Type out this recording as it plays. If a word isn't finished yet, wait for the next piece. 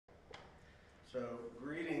So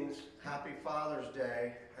greetings, happy Father's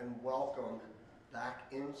Day, and welcome back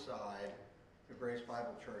inside the Grace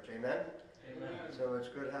Bible Church. Amen? Amen. So it's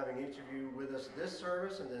good having each of you with us this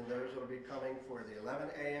service, and then those that will be coming for the 11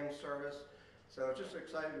 a.m. service. So it's just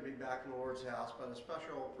exciting to be back in the Lord's house, but a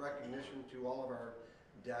special recognition to all of our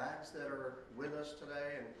dads that are with us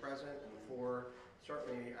today and present, and for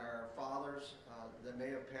certainly our fathers that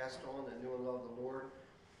may have passed on that knew and loved the Lord,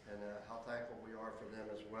 and how thankful we are for them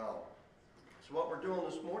as well. So what we're doing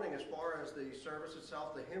this morning, as far as the service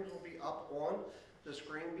itself, the hymns will be up on the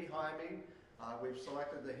screen behind me. We've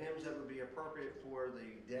selected the hymns that would be appropriate for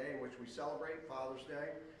the day in which we celebrate Father's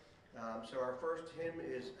Day. So our first hymn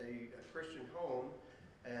is a Christian home,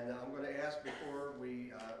 and I'm going to ask before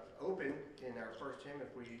we open in our first hymn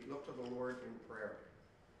if we look to the Lord in prayer.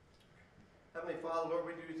 Heavenly Father, Lord,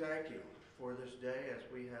 we do thank you for this day as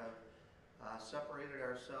we have separated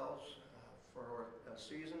ourselves for a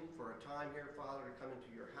season, for a time here, Father, to come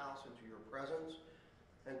into your house, into your presence,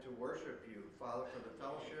 and to worship you, Father, for the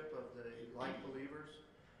fellowship of the like believers,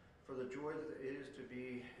 for the joy that it is to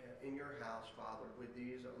be in your house, Father, with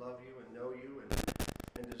these that love you and know you and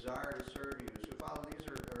desire to serve you. So, Father, these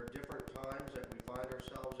are different times that we find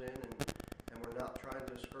ourselves in, and we're not trying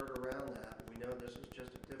to skirt around that. We know this is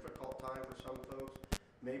just a difficult time for some folks,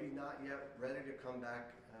 maybe not yet ready to come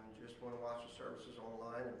back and just want to watch the services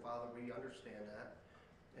online. And, Father, we understand that.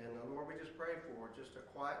 And, Lord, we just pray for just a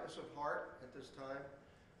quietness of heart at this time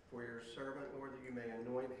for your servant, Lord, that you may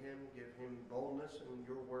anoint him, give him boldness in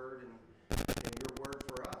your word and your word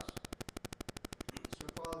for us. So,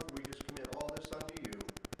 Father, we just commit all this unto you.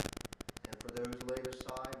 And for those laid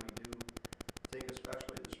aside, we do think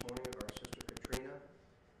especially this morning of our sister Katrina.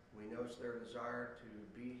 We know it's their desire to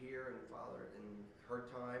be here, and Father, in her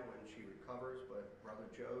time when she recovers, but Brother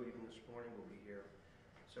Joe, even this morning, will be here.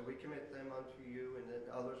 So we commit them unto you, and then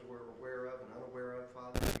others we're aware of and unaware of,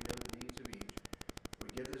 Father, you know the needs of each. We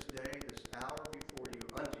give this day, this hour before you,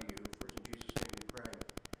 unto you, for in Jesus' name we pray.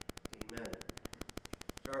 Amen.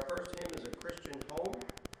 So our first hymn is a Christian home.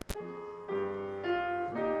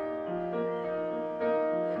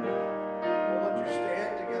 We'll let you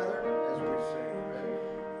stand together as we sing. Ready?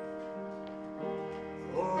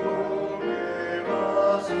 Oh, give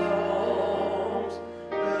us homes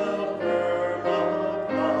built firm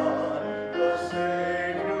upon the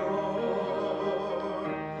Savior,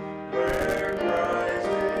 where Christ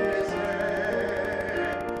is head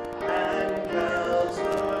and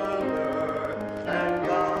Counselor and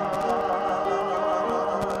Guide,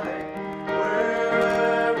 where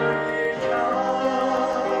every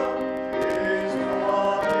child is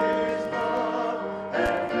taught His love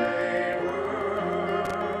and favor,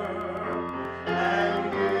 and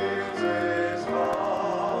gives his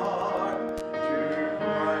heart to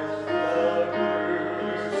Christ the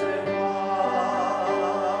crucified.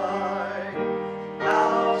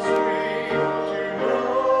 How sweet to know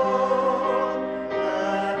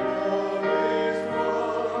that of his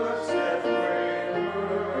footsteps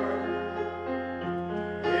waver,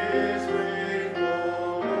 his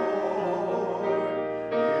faithful Lord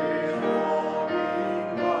is walking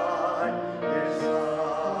by his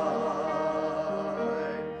side.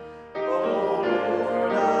 O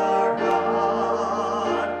Lord our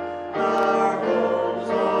God, our homes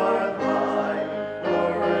are thine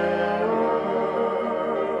forever.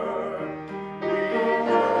 We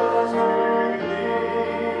trust to thee,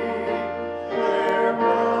 their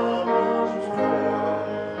problems, toil,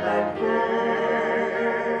 and care.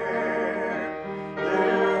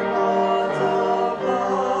 Their gods of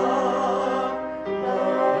love, no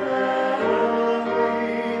enemy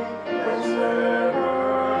can sever.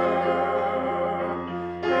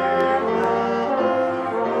 If our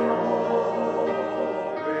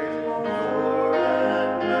always Lord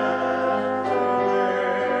and Master there,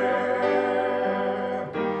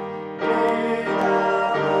 be thou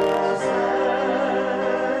the center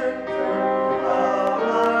of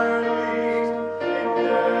our least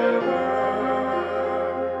endeavor.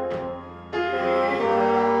 Be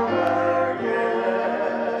thou our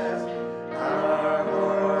guest, our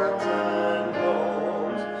hearts and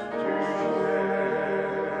homes to share.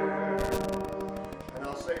 And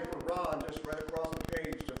I'll say for Ron, just right across the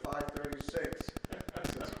page to 536.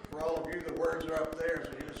 For all of you, the words are up there,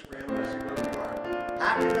 so you just scramble to see where we are.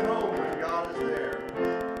 Happy to home when God is there.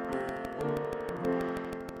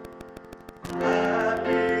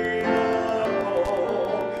 Happy the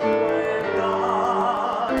home when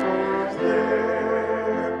God is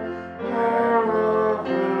there, where love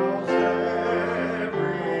fills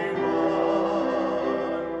everyone.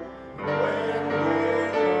 When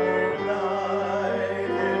we're united,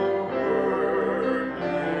 word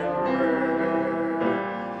and prayer.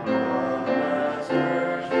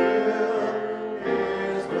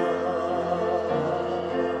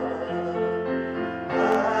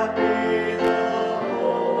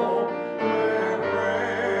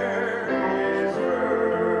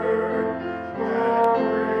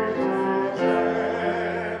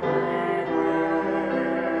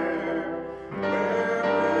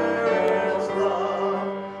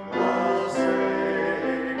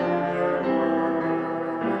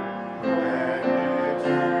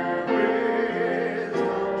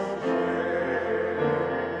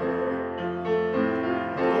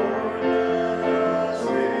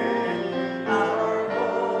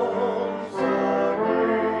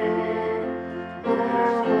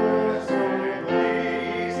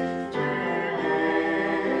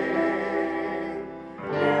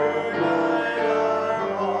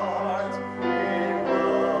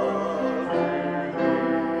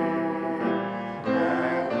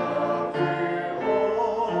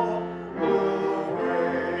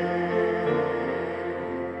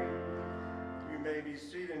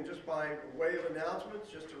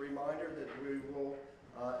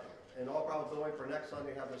 all probability for next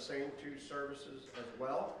Sunday have the same two services as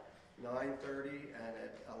well, 9:30 and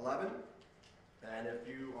at 11. And if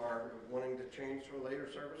you are wanting to change to a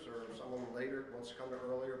later service, or someone later wants to come to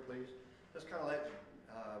earlier, please just kind of let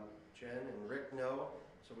Jen and Rick know,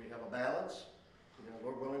 so we have a balance. You know,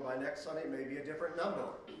 Lord willing, by next Sunday, maybe a different number,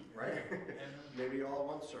 right? Maybe all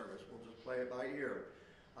one service. We'll just play it by ear.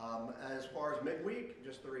 As far as midweek,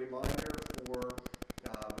 just a reminder for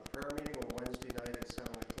the prayer meeting on Wednesday night at 7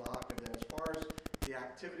 o'clock. And then as far as the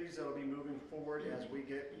activities that will be moving forward as we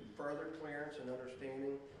get further clearance and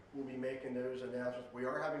understanding, we'll be making those announcements. We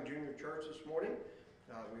are having junior church this morning.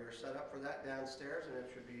 We are set up for that downstairs, and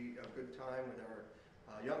it should be a good time with our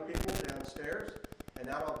young people downstairs. And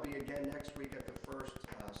that'll be again next week at the first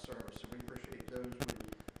service. So we appreciate those with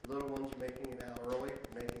little ones making it out early,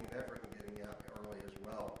 making an effort in getting out early as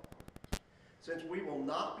well. Since we will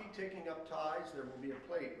not be taking up tithes, there will be a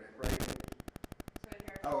plate, Rick, right?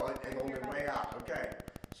 Oh, and on the way out, okay.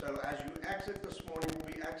 So as you exit this morning,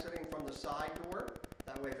 we'll be exiting from the side door.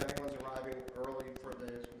 That way, if anyone's arriving early for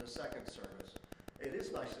the second service. It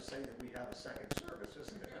is nice to say that we have a second service,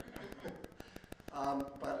 isn't it?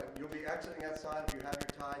 But you'll be exiting that side. If you have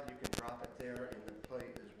your tithe, you can drop it there in the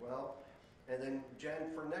plate as well. And then,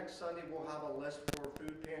 Jen, for next Sunday, we'll have a list for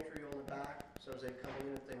food pantry on the back, so as they come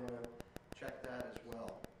in, if they want to check that as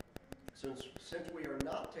well. Since we are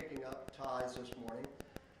not taking up tithes this morning,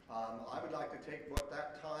 I would like to take what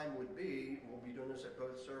that time would be. We'll be doing this at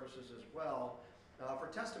both services as well, for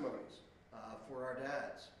testimonies for our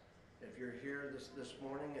dads. If you're here this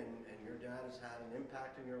morning and your dad has had an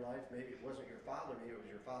impact in your life, maybe it wasn't your father, maybe it was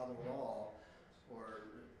your father-in-law, or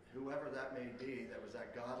whoever that may be that was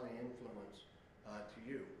that godly influence to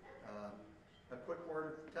you. A quick word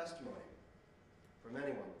of testimony from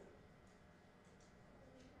anyone.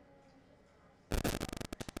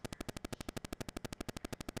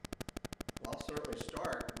 Well, I'll certainly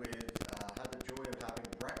start with had the joy of having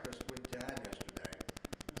breakfast with Dad yesterday.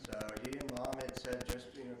 So he and Mom had said just,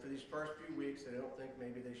 for these first few weeks, they don't think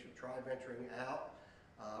maybe they should try venturing out,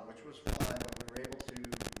 which was fine, but we were able to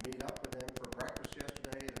meet up with them for breakfast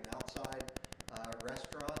yesterday at an outside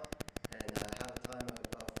restaurant and have a time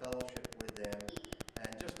of fellowship with them. And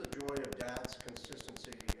just the joy of Dad's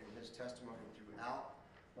consistency in his testimony throughout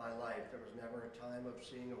my life. There was never a time of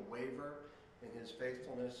seeing a waver in his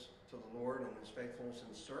faithfulness to the Lord and his faithfulness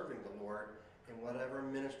in serving the Lord in whatever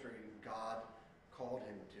ministry God called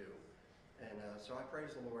him to. And so I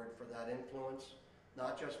praise the Lord for that influence,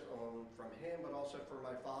 not just from him, but also for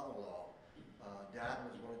my father-in-law. Dad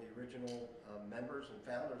was one of the original members and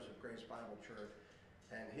founders of Grace Bible Church,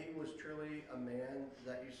 and he was truly a man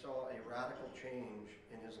that you saw a radical change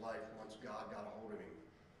in his life once God got a hold of him.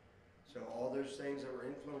 So all those things that were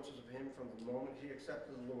influences of him from the moment he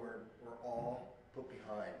accepted the Lord were all put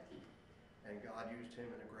behind. And God used him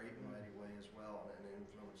in a great and mighty way as well, and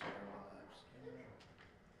influenced their lives.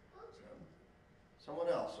 So,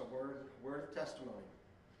 someone else, a word of testimony.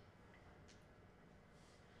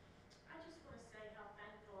 I just want to say how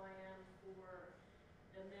thankful I am for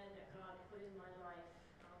the men that God put in my life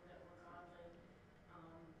that were godly. I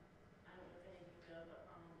don't know if any of you know, but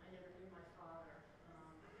I never knew my father. I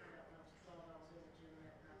found out when I was 12, I was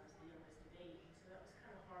illegitimate, and I was the youngest of 8. So that was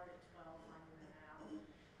kind of hard at 12, finding that out.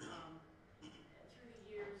 Through the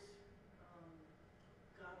years,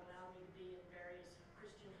 God allowed me to be in various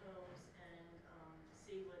Christian homes and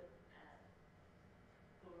see what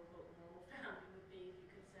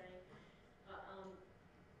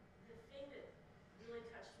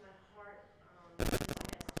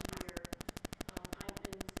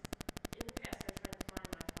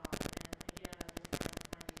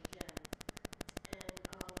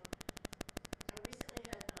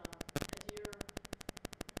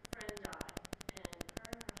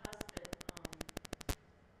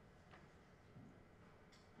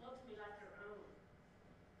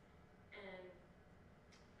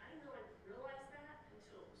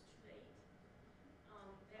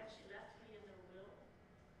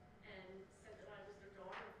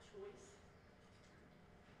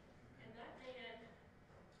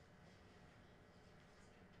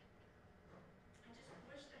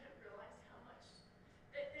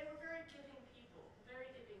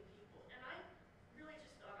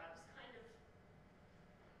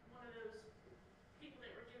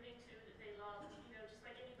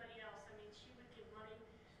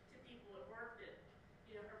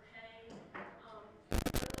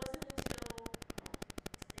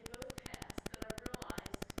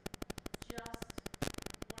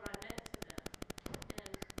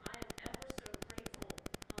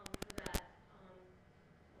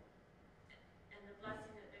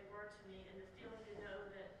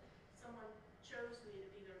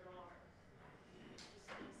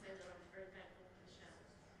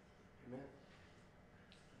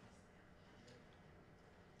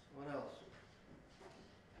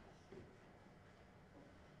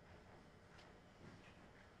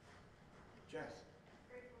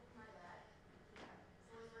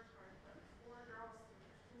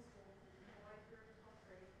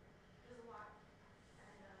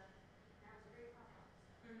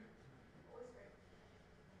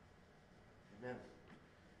Amen.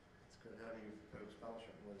 It's good having you folks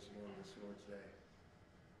fellowshipping with us again this Lord's Day.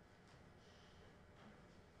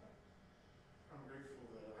 I'm grateful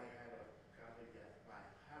that I had a godly dad, I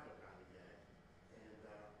have a godly dad, and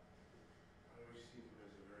I always see him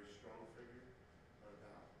as a very strong figure. But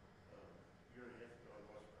about a year and a half ago,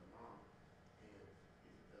 I lost my mom, and it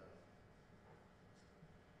was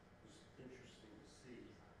interesting to see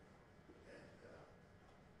that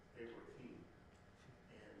they were a team,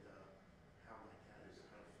 and how my dad is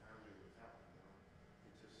kind of founded without my mom.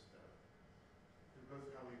 It just, they're both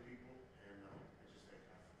godly people, and I just thank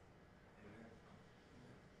God for them.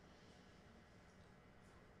 Amen.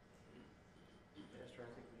 Pastor,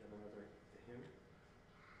 I think we have another hymn.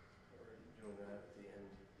 Or are you doing that at the end?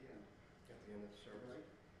 Yeah. At the end of the service?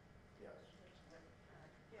 Yes.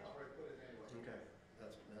 I'll already put it anyway. Okay,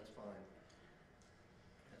 that's fine.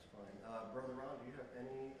 That's fine. Brother Ron, do you have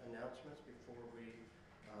any announcements before we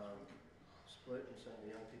split and send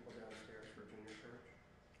the young people downstairs for junior church?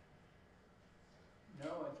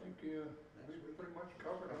 No, I think we pretty much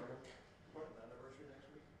covered it. Anniversary next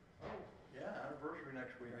week? Oh, yeah, anniversary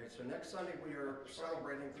next week. All right, so next Sunday we are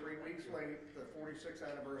celebrating 3 weeks late the 46th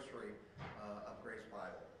anniversary of Grace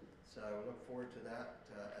Bible. So look forward to that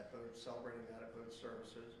at both, celebrating that at both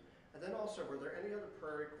services. And then also, were there any other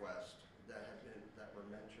prayer requests that were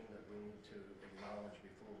mentioned that we need to acknowledge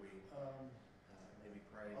before we maybe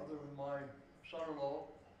pray? Other than my son-in-law,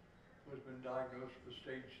 who has been diagnosed with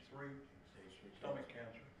stage 3 Stage 3 stomach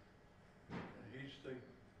cancer. And he's the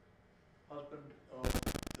husband of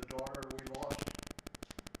the daughter we lost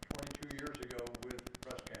 22 years ago with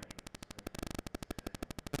breast cancer.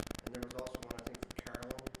 And there was also one, I think, for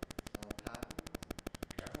Carolyn Patton.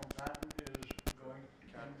 Carolyn Patton is going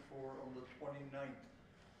in for on the 29th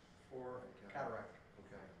for cataract.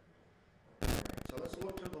 Okay. All right, so let's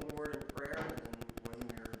look to the Lord in prayer, and then when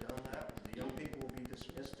we're done that, the young people will be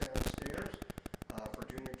dismissed downstairs for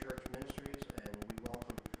Junior Church Ministries, and we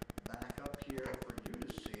welcome back up here for you to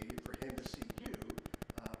see, for him to see you,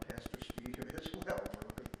 Pastor Steve as well. We're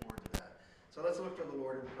looking forward to that. So let's look to the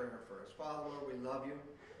Lord in prayer first. Father, Lord, we love you,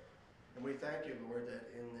 and we thank you, Lord,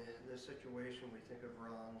 that in this situation we think of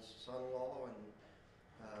Ron's son-in-law and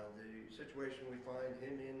the situation we find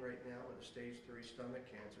him in right now with a stage 3 stomach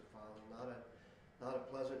cancer, Father. Not a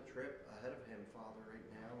pleasant trip ahead of him, Father, right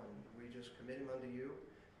now, and we just commit him unto you.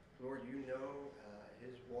 Lord, you know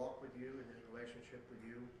his walk with you and his relationship with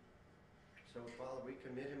you. So, Father, we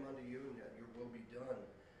commit him unto you, and that your will be done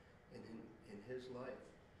in his life.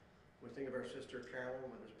 We think of our sister Carolyn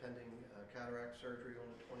with his pending cataract surgery on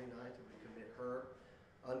the 29th, and we commit her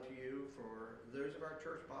unto you. For those of our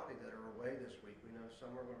church body that are away this week, we know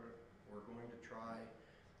some we're going to try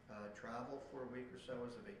travel for a week or so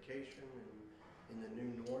as a vacation and in the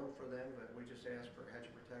new norm for them, but we just ask for a hedge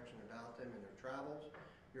of protection about them and their travels,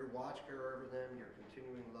 your watch care over them, your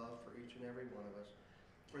continuing love for each and every one of us.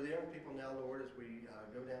 For the young people now, Lord, as we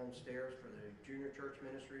go downstairs for the junior church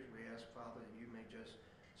ministries, we ask, Father, that you may just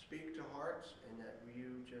speak to hearts and that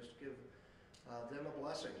you just give them a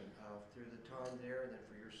blessing through the time there, and then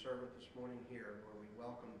for your servant this morning here, where we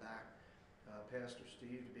welcome back Pastor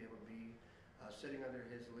Steve to be able to be sitting under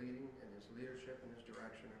his leading and his leadership and his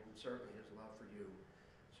direction, and certainly his love for you.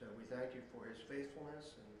 So we thank you for his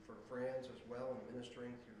faithfulness and for Franz as well, and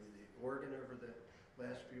ministering through the organ over the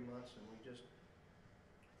last few months, and we just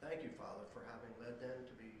thank you, Father, for having led them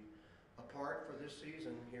to be a part for this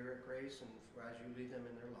season here at Grace, and as you lead them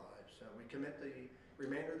in their lives. So we commit the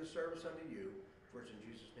remainder of the service unto you, for it's in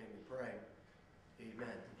Jesus' name we pray.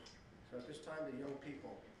 Amen. So at this time, the young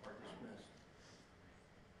people are dismissed.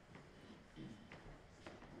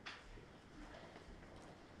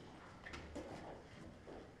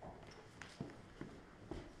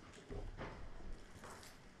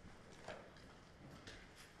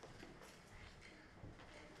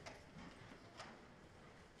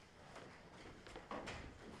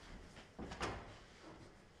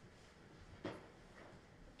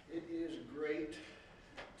 It is great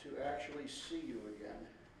to actually see you again,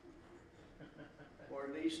 or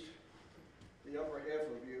at least the upper half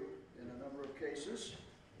of you in a number of cases.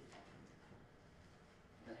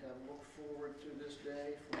 I have looked forward to this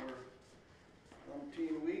day for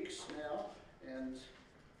umpteen weeks now, and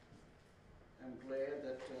I'm glad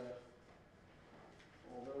that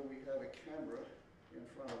although we have a camera in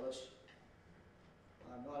front of us,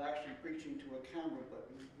 I'm not actually preaching to a camera, but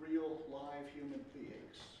real live human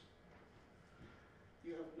beings.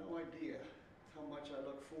 You have no idea how much I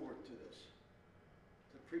look forward to this.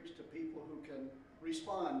 To preach to people who can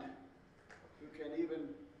respond, who can even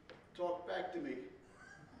talk back to me.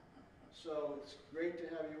 So it's great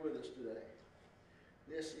to have you with us today.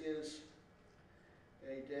 This is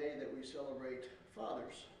a day that we celebrate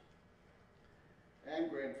fathers and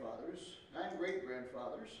grandfathers and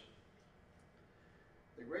great-grandfathers.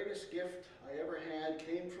 The greatest gift I ever had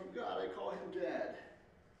came from God. I call him Dad.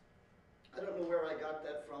 I don't know where I got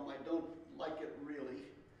that from. I don't like it really.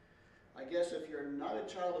 I guess if you're not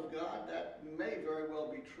a child of God, that may very well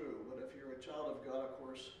be true. But if you're a child of God, of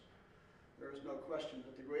course, there is no question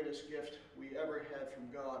that the greatest gift we ever had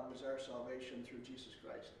from God was our salvation through Jesus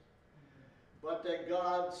Christ. But that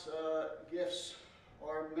God's gifts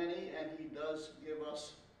are many, and he does give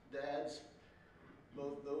us dads,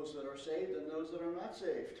 both those that are saved and those that are not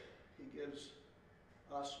saved. He gives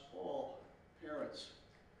us all, parents,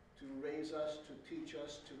 to raise us, to teach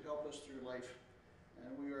us, to help us through life.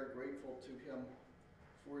 And we are grateful to him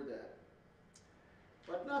for that.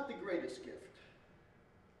 But not the greatest gift.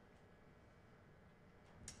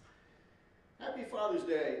 Happy Father's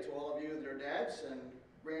Day to all of you that are dads and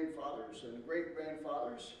grandfathers and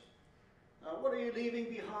great-grandfathers. What are you leaving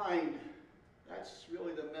behind? That's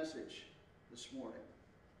really the message this morning.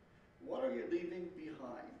 What are you leaving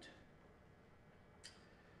behind?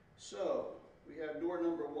 So, we have door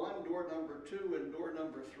number 1, door number 2, and door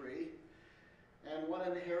number 3. And what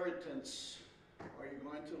inheritance are you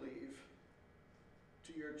going to leave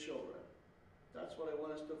to your children? That's what I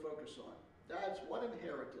want us to focus on. Dads, what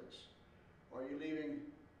inheritance are you leaving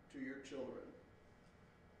to your children?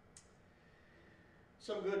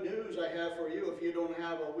 Some good news I have for you. If you don't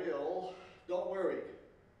have a will, don't worry.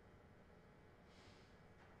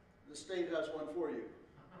 The state has one for you.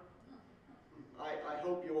 I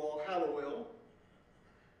hope you all have a will.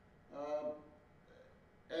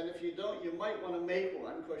 And if you don't, you might want to make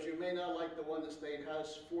one, because you may not like the one the state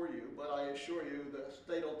has for you, but I assure you the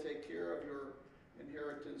state will take care of your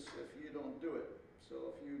inheritance if you don't do it. So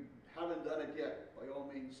if you haven't done it yet, by all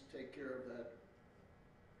means, take care of that.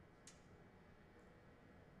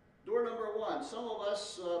 Door number 1, some of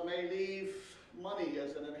us may leave money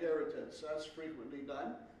as an inheritance. That's frequently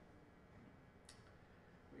done.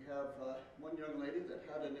 We have one young lady that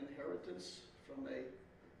had an inheritance from a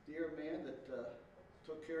dear man that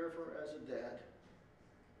took care of her as a dad.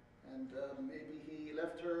 And maybe he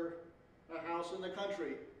left her a house in the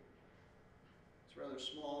country. It's rather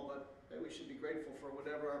small, but we should be grateful for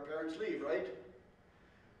whatever our parents leave, right?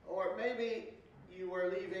 Or maybe you are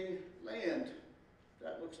leaving land.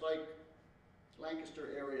 That looks like Lancaster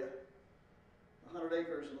area. 100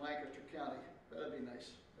 acres in Lancaster County. That'd be nice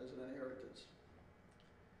as an inheritance.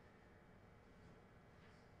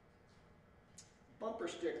 Bumper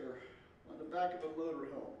sticker on the back of a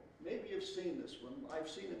motorhome. Maybe you've seen this one. I've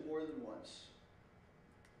seen it more than once.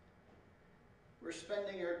 We're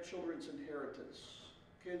spending our children's inheritance.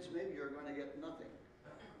 Kids, maybe you're going to get nothing.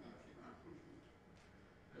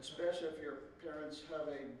 Especially if your parents have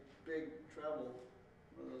a big travel,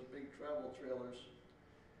 one of those big travel trailers.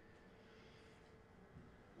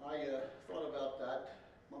 I thought about that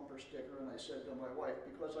bumper sticker, and I said to my wife,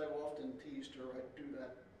 because I've often teased her, I do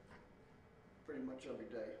that pretty much every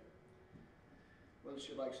day, whether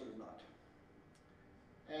she likes it or not.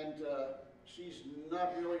 And she's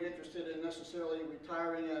not really interested in necessarily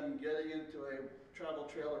retiring and getting into a travel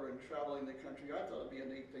trailer and traveling the country. I thought it'd be a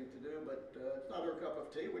neat thing to do, but it's not her cup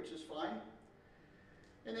of tea, which is fine.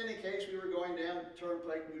 In any case, we were going down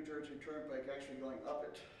Turnpike, New Jersey Turnpike, actually going up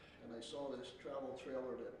it, and I saw this travel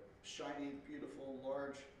trailer, that shiny, beautiful,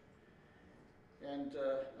 large. And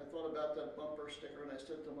I thought about that bumper sticker, and I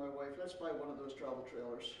said to my wife, let's buy one of those travel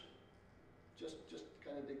trailers. Just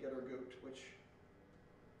kind of to get our goat, which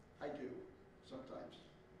I do sometimes.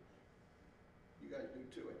 You guys do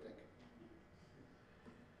too, I think.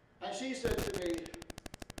 And she said to me,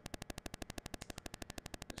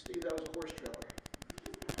 Steve, that was a horse trailer.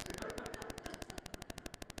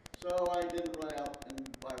 So I didn't run out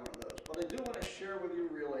and buy one of those. But I do want to share with you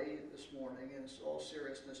really this morning, in all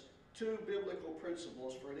seriousness, 2 biblical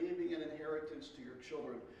principles for leaving an inheritance to your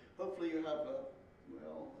children. Hopefully you have a,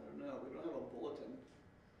 well, I don't know, we don't have a bulletin.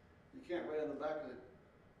 You can't write on the back of the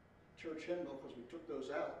church hymnal because we took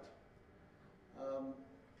those out.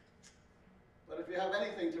 But if you have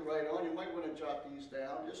anything to write on, you might want to jot these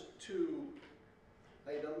down. Just 2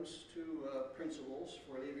 items, 2 principles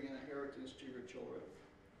for leaving an inheritance to your children.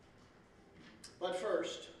 But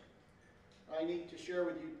first, I need to share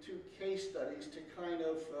with you 2 case studies to kind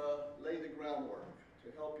of lay the groundwork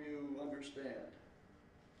to help you understand.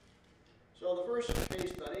 So the first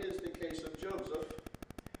case study is the case of Joseph,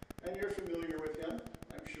 and you're familiar with him,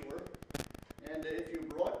 I'm sure. And if you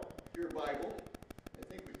brought your Bible, I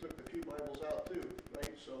think we took a few Bibles out too,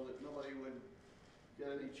 right, so that nobody would get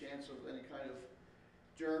any chance of any kind of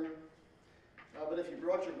germ. But if you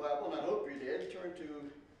brought your Bible, and I hope you did, turn turn to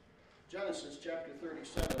Genesis chapter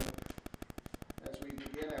 37 as we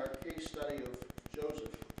begin our case study of Joseph.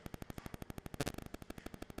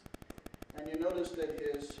 And you notice that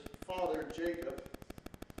his father, Jacob,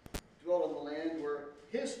 dwelt on the land where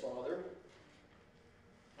his father,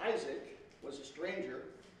 Isaac, was a stranger,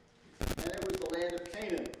 and it was the land of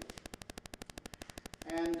Canaan.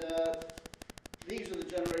 And these are the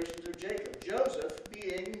generations of Jacob. Joseph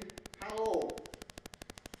being how old?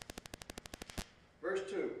 Verse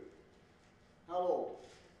 2. How old?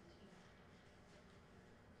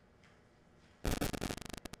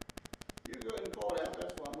 You go ahead and call it out.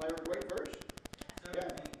 That's fine. My great verse.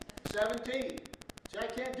 17. See, I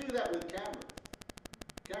can't do that with camera.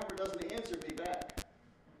 Camera doesn't answer me back.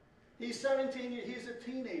 He's 17. He's a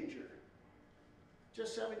teenager.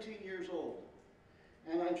 Just 17 years old.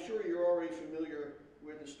 And I'm sure you're already familiar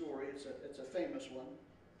with the story. It's a famous one.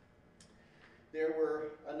 There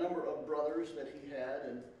were a number of brothers that he had,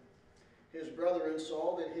 and his brethren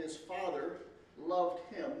saw that his father loved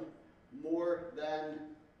him more than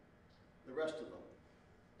the rest of them.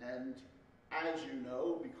 And as you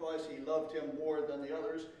know, because he loved him more than the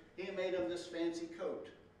others, he made him this fancy coat.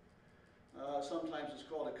 Sometimes it's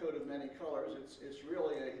called a coat of many colors. It's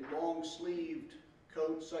really a long-sleeved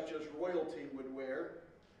coat such as royalty would wear.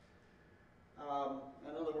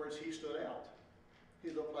 In other words, he stood out.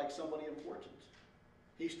 He looked like somebody important.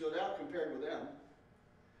 He stood out compared with them.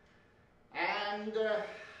 And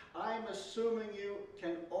I'm assuming you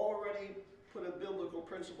can already put a biblical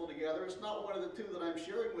principle together. It's not one of the two that I'm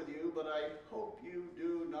sharing with you, but I hope you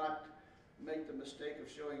do not make the mistake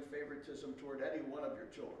of showing favoritism toward any one of your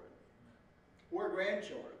children, or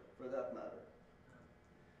grandchildren, for that matter,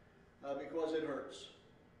 because it hurts.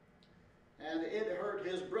 And it hurt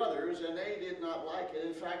his brothers, and they did not like it.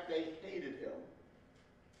 In fact, they hated him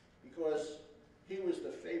because he was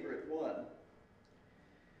the favorite one.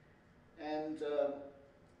 And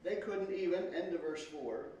they couldn't even, end of verse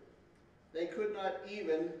 4, they could not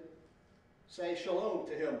even say shalom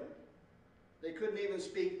to him. They couldn't even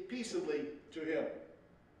speak peaceably to him.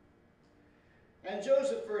 And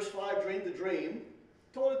Joseph, verse 5, dreamed the dream,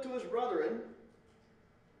 told it to his brethren,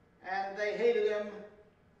 and they hated him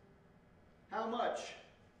how much?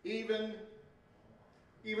 Even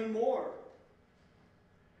more.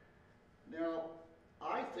 Now,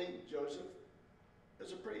 I think Joseph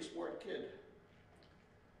is a pretty smart kid.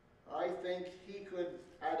 I think he could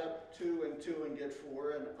add up 2 and 2 and get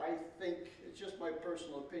 4, and I think, it's just my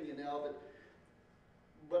personal opinion now,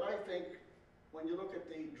 but I think when you look at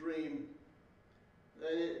the dream,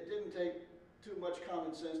 that it didn't take too much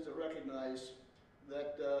common sense to recognize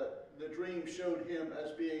that the dream showed him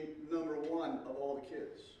as being number 1 of all the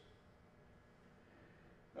kids.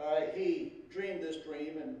 He dreamed this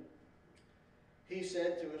dream, and he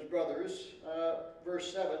said to his brothers,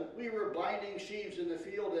 verse 7, "We were binding sheaves in the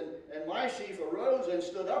field, and my sheaf arose and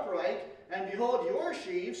stood upright, and behold, your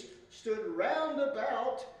sheaves stood round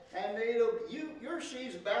about, and your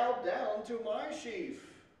sheaves bowed down to my sheaf."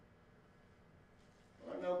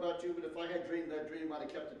 I don't know about you, but if I had dreamed that dream, I'd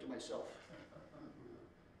have kept it to myself.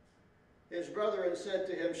 His brethren said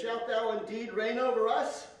to him, "Shalt thou indeed reign over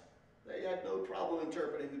us?" They had no problem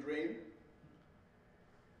interpreting the dream.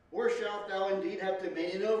 "Or shalt thou indeed have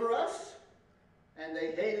dominion over us?" And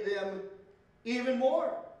they hated him even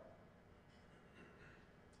more.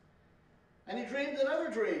 And he dreamed another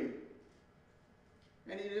dream.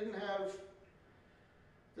 And he didn't have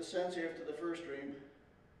the sense after the first dream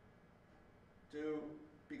to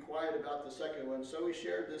be quiet about the second one. So he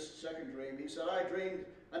shared this second dream. He said, "I dreamed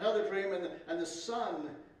another dream, and the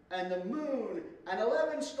sun and the moon and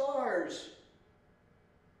 11 stars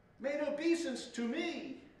made obeisance to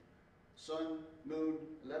me." Sun,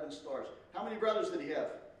 moon, 11 stars. How many brothers did he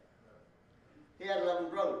have? He had 11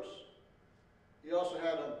 brothers. He also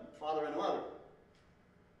had a father and a mother.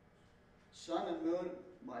 Sun and moon,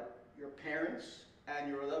 your parents and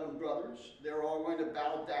your 11 brothers, they're all going to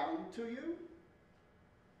bow down to you?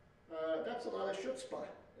 That's a lot of chutzpah,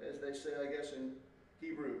 as they say, I guess, in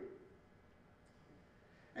Hebrew.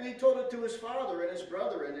 And he told it to his father and his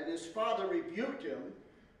brethren, and his father rebuked him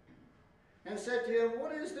and said to him,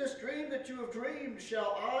 "What is this dream that you have dreamed?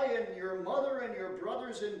 Shall I and your mother and your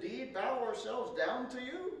brothers indeed bow ourselves down to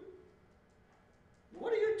you?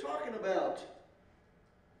 What are you talking about?"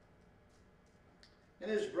 And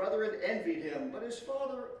his brethren envied him, but his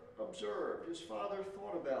father observed, his father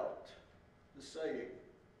thought about the saying.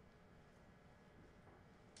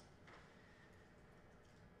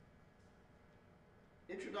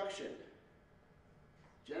 Introduction.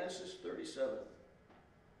 Genesis 37.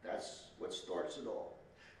 That's what starts it all.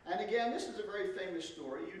 And again, this is a very famous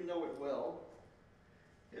story. You know it well.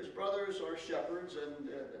 his brothers are shepherds, and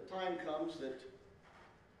the time comes that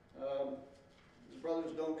his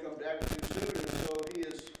brothers don't come back too soon, and so he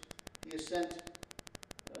is sent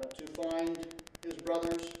to find his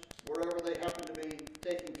brothers wherever they happen to be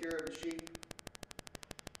taking care of the sheep.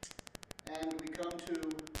 And we come to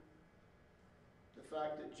the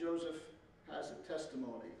fact that Joseph has a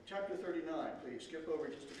testimony. Chapter 39, please. Skip over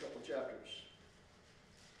just a couple chapters.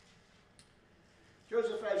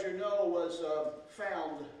 Joseph, as you know, was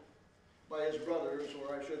found by his brothers,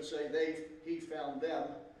 or I should say he found them.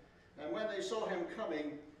 And when they saw him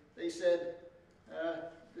coming, they said,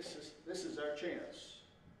 this is our chance.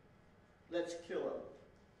 Let's kill him.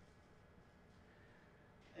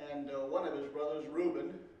 And one of his brothers,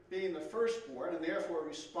 Reuben, being the firstborn and therefore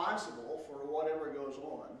responsible for whatever goes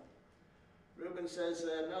on, Reuben says,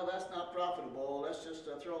 no, that's not profitable. Let's just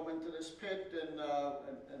throw him into this pit,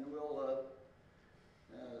 and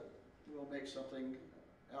we'll make something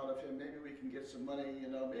out of him. Maybe we can get some money.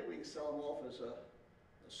 Maybe we can sell him off as a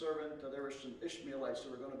servant. There were some Ishmaelites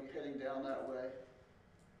that were going to be heading down that way.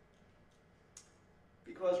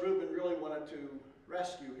 Because Reuben really wanted to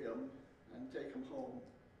rescue him and take him home.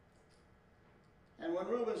 And when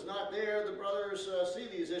Reuben's not there, the brothers see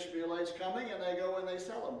these Ishmaelites coming, and they go and they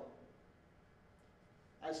sell him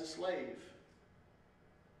as a slave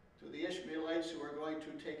to the Ishmaelites who are going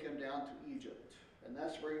to take him down to Egypt. And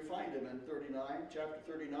that's where you find him in chapter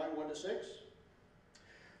 39, 1-6.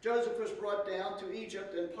 Joseph was brought down to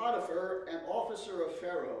Egypt, and Potiphar, an officer of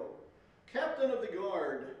Pharaoh, captain of the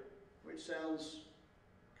guard, which sounds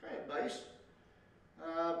kind of nice,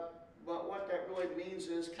 but what that really means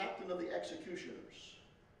is captain of the executioners.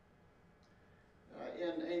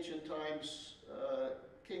 In ancient times,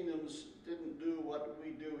 kingdoms didn't do what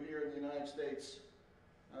we do here in the United States.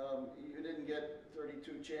 You didn't get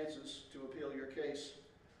 32 chances to appeal your case.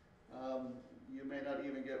 You may not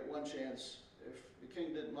even get one chance. If the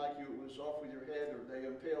king didn't like you, it was off with your head, or they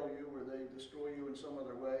impale you, or they destroy you in some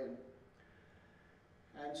other way.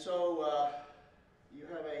 And so you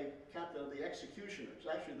have a captain of the executioners.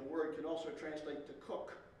 Actually, the word can also translate to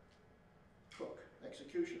cook. Cook,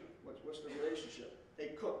 executioner. What's the relationship?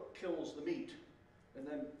 A cook kills the meat and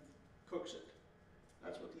then cooks it.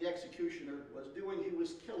 That's what the executioner was doing. He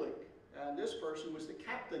was killing. And this person was the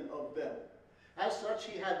captain of them. As such,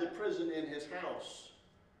 he had the prison in his house.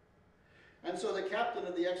 And so the captain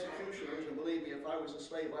of the executioners, and believe me, if I was a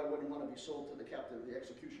slave, I wouldn't want to be sold to the captain of the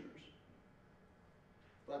executioners.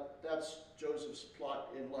 But that's Joseph's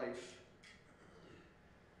plot in life.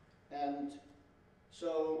 And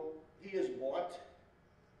so he is bought.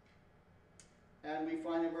 And we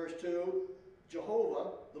find in verse 2,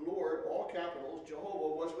 Jehovah, the Lord, all capitals,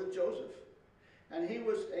 Jehovah was with Joseph. And he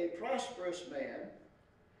was a prosperous man,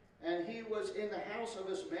 and he was in the house of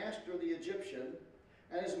his master the Egyptian,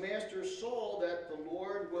 and his master saw that the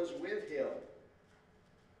Lord was with him.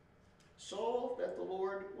 Saw that the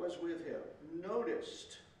Lord was with him.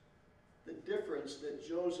 Noticed the difference that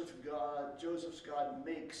Joseph's God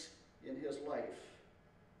makes in his life.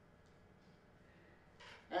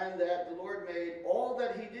 And that the Lord made all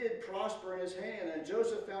that he did prosper in his hand. And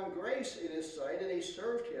Joseph found grace in his sight, and he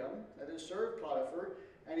served him, that is, served Potiphar,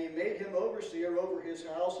 and he made him overseer over his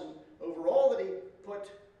house and over all that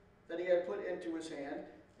he had put into his hand.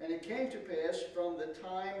 And it came to pass from the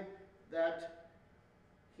time that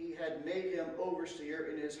he had made him overseer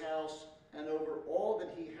in his house and over all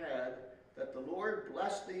that he had, that the Lord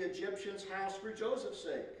blessed the Egyptian's house for Joseph's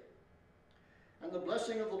sake. And the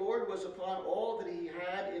blessing of the Lord was upon all that he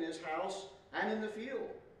had in his house and in the field.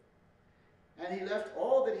 And he left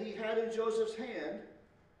all that he had in Joseph's hand,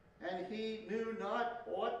 and he knew not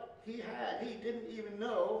what he had. He didn't even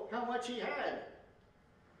know how much he had.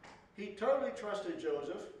 He totally trusted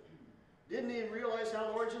Joseph, didn't even realize how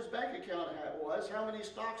large his bank account was, how many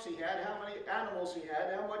stocks he had, how many animals he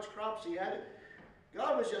had, how much crops he had.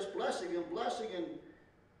 God was just blessing and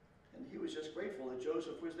he was just grateful that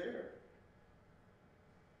Joseph was there.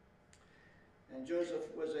 And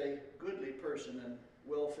Joseph was a goodly person and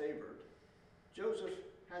well-favored. Joseph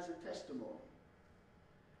has a testimony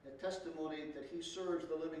that he serves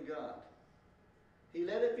the living God. He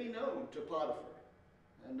let it be known to Potiphar,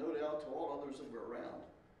 and no doubt to all others that were around.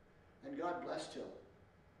 And God blessed him.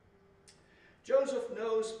 Joseph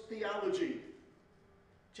knows theology.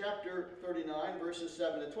 Chapter 39, verses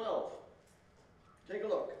 7-12. Take a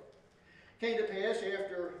look. Came to pass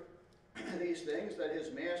after these things that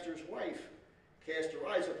his master's wife cast her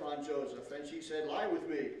eyes upon Joseph, and she said, Lie with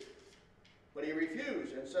me. But he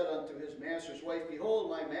refused, and said unto his master's wife, Behold,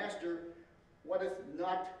 my master wotteth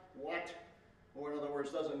not what, or in other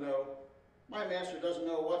words, doesn't know. My master doesn't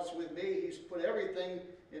know what's with me. He's put everything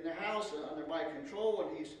in the house and under my control,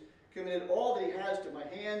 and he's committed all that he has to my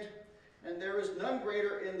hand, and there is none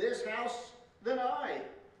greater in this house than I.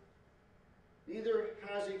 Neither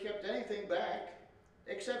has he kept anything back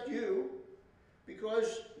except you,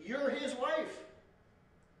 because you're his wife.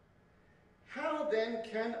 How then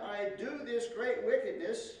can I do this great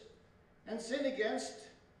wickedness and sin against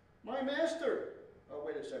my master? Oh,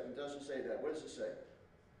 wait a second, it doesn't say that. What does it say?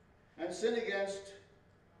 And sin against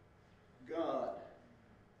God.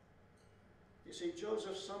 You see,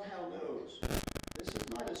 Joseph somehow knows this is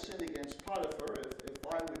not a sin against Potiphar if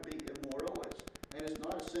I would be immoral, and it's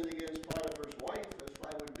not a sin against Potiphar's wife if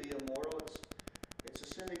I would be immoral. It's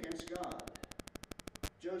a sin against God.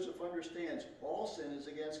 Joseph understands all sin is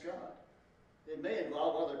against God. It may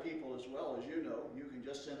involve other people as well, as you know. You can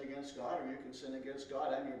just sin against God, or you can sin against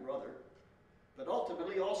God and your brother. But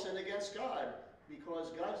ultimately, all sin against God,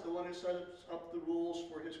 because God's the one who sets up the rules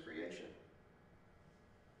for his creation.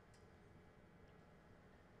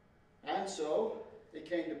 And so it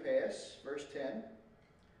came to pass, verse 10,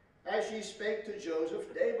 as she spake to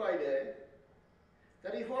Joseph day by day,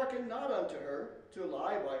 that he hearkened not unto her to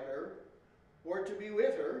lie by her, or to be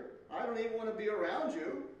with her. I don't even want to be around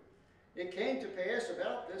you. It came to pass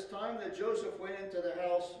about this time that Joseph went into the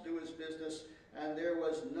house to do his business, and there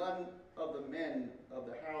was none of the men of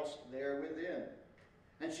the house there within.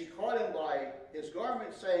 And she caught him by his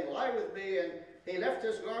garment, saying, Lie with me. And he left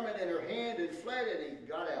his garment in her hand and fled, and he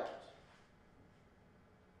got out.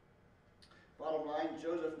 Bottom line,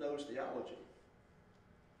 Joseph knows theology.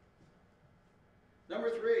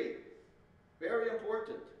 Number 3, very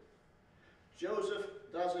important. Joseph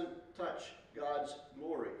doesn't touch God's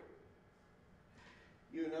glory.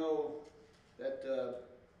 You know that,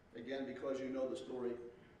 again, because you know the story,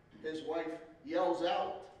 his wife yells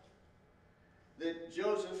out that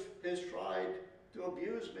Joseph has tried to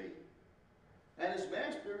abuse me. And his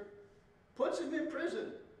master puts him in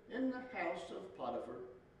prison in the house of Potiphar.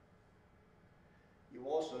 You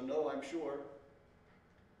also know, I'm sure,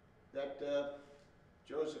 that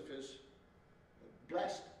Joseph is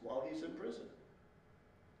blessed while he's in prison.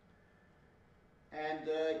 And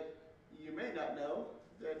you may not know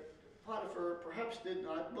that Potiphar perhaps did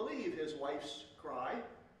not believe his wife's cry,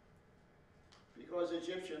 because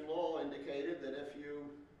Egyptian law indicated that if you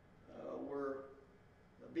were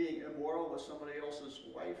being immoral with somebody else's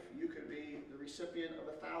wife, you could be the recipient of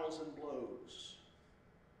 1,000 blows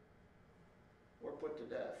or put to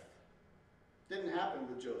death. Didn't happen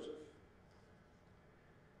with Joseph.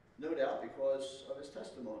 No doubt because of his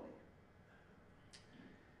testimony.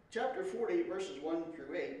 Chapter 40, verses 1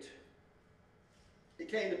 through 8. It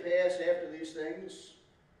came to pass after these things,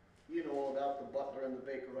 you know all about the butler and the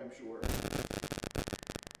baker, I'm sure.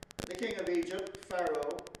 The king of Egypt,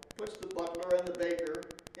 Pharaoh, puts the butler and the baker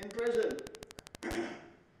in prison.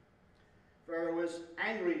 Pharaoh was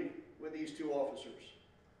angry with these two officers.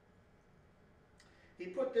 He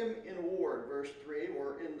put them in ward, verse 3,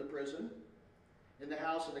 or in the prison, in the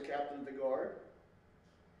house of the captain of the guard.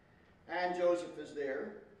 And Joseph is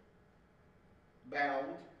there, bound.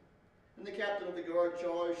 And the captain of the guard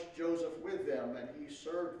charged Joseph with them, and he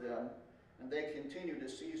served them, and they continued a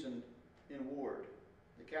season in ward.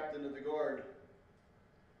 The captain of the guard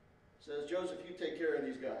says, Joseph, you take care of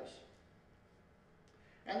these guys.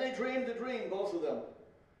 And they dreamed a dream, both of them.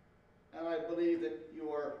 And I believe that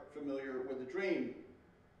you are familiar with the dream.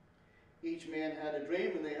 Each man had a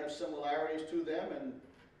dream, and they have similarities to them, and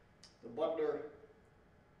the butler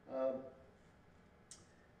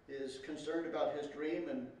is concerned about his dream,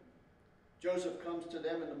 and Joseph comes to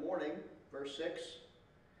them in the morning, verse 6.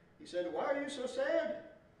 He said, Why are you so sad?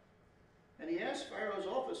 And he asked Pharaoh's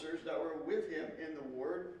officers that were with him in the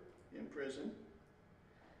ward, in prison,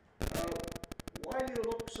 Why do you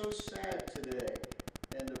look so sad today?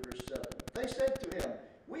 End of verse 7. They said to him,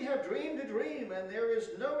 We have dreamed a dream, and there is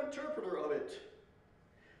no interpreter of it.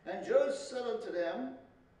 And Joseph said unto them,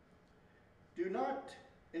 Do not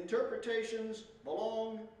interpretations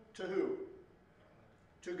belong to who?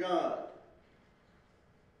 To God.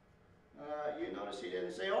 You notice he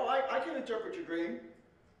didn't say, Oh, I can interpret your dream.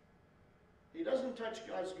 He doesn't touch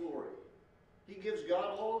God's glory. He gives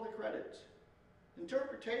God all the credit.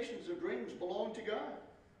 Interpretations of dreams belong to God.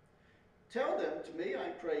 Tell them to me, I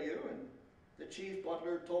pray you. And the chief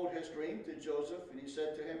butler told his dream to Joseph, and he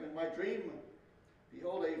said to him, In my dream,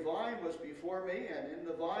 behold, a vine was before me, and in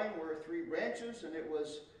the vine were 3 branches, and it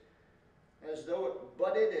was as though it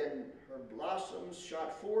budded, and her blossoms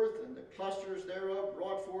shot forth, and the clusters thereof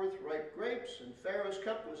brought forth ripe grapes. And Pharaoh's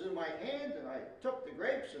cup was in my hand, and I took the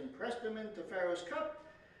grapes and pressed them into Pharaoh's cup,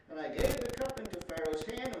 and I gave the cup into Pharaoh's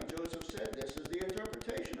hand. And Joseph said, This is the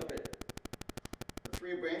interpretation of it. The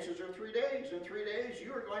 3 branches plagues, in 3 days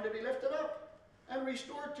you are going to be lifted up and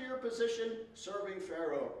restored to your position serving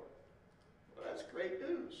Pharaoh. Well, that's great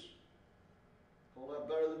news. A whole lot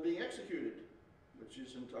better than being executed, which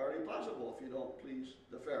is entirely possible if you don't please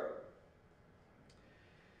the Pharaoh.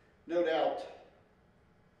 No doubt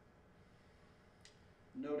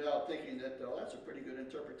thinking that, oh, that's a pretty good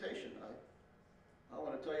interpretation. I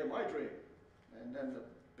want to tell you my dream. And then the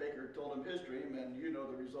baker told him his dream, and you know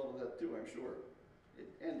the result of that too, I'm sure. It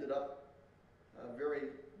ended up very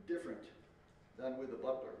different than with the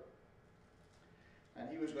butler. And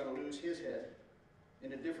he was going to lose his head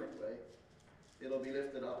in a different way. It'll be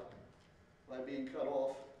lifted up by being cut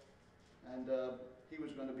off, and he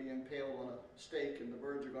was going to be impaled on a stake, and the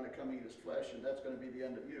birds are going to come eat his flesh, and that's going to be the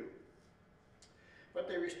end of you. But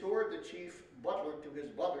they restored the chief butler to his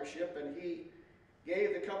butlership, and he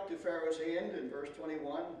gave the cup to Pharaoh's hand in verse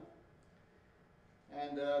 21,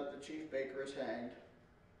 and the chief baker is hanged.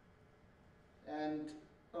 And,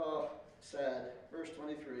 sad, verse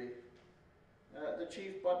 23, the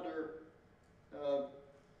chief butler,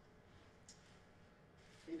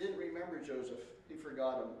 he didn't remember Joseph. He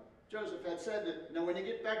forgot him. Joseph had said that, when you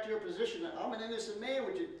get back to your position, I'm an innocent man.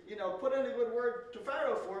 Would you, put in a good word to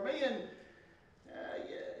Pharaoh for me? And I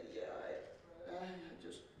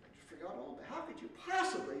just forgot all about it. How could you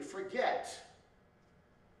possibly forget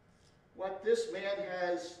what this man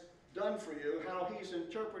has done for you, how he's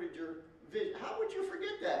interpreted your vision? How would you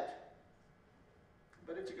forget that?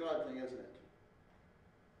 But it's a God thing, isn't it?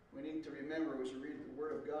 We need to remember, as we read the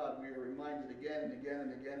Word of God, we are reminded again and again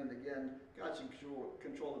and again and again, God's in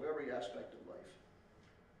control of every aspect of life.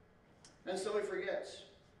 And so he forgets.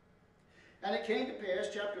 And it came to pass,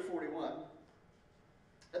 chapter 41,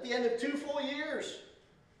 at the end of 2 full years,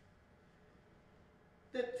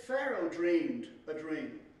 that Pharaoh dreamed a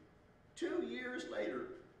dream. 2 years later.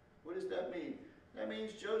 What does that mean? That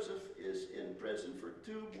means Joseph is in prison for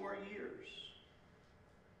 2 more years.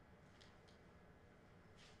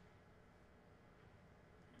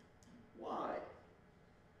 Why?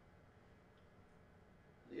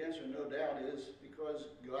 The answer, no doubt, is because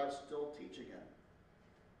God's still teaching him.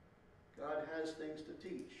 God has things to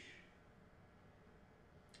teach.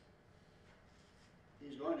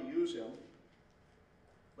 He's going to use him,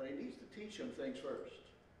 but he needs to teach him things first.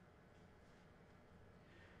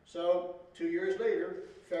 So, 2 years later,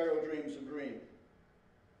 Pharaoh dreams a dream.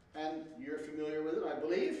 And you're familiar with it, I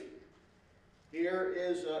believe. Here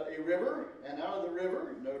is a river, and out of the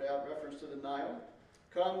river, no doubt reference to the Nile,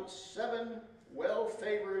 come 7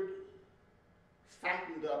 well-favored,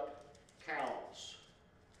 fattened up cows.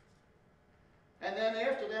 And then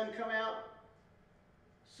after them come out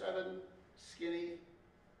 7 skinny,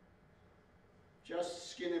 just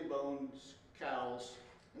skin and bones cows.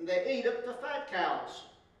 And they ate up the fat cows.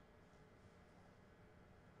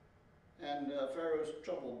 And Pharaoh's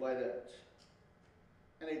troubled by that.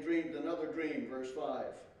 And he dreamed another dream, verse 5.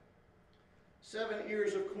 7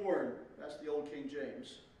 ears of corn, that's the old King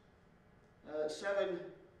James. 7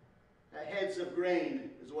 heads of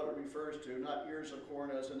grain is what it refers to, not ears of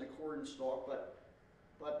corn as in the corn stalk,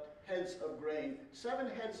 but heads of grain. 7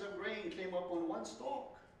 heads of grain came up on one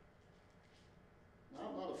stalk. Now,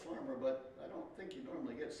 I'm not a farmer, but I don't think you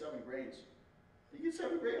normally get 7 grains. You get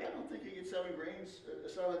 7 grains? I don't think you get 7 grains,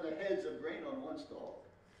 7 heads of grain on one stalk.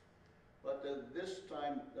 But this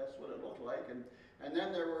time, that's what it looked like. And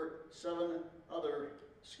then there were 7 other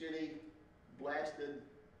skinny, blasted,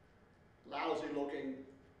 lousy-looking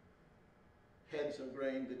heads of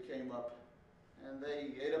grain that came up. And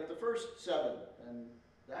they ate up the first 7. And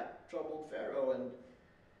that troubled Pharaoh.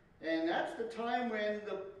 And that's the time when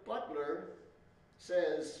the butler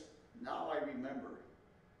says, now I remember.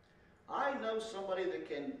 I know somebody that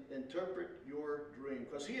can interpret your dream.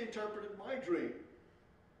 Because he interpreted my dream.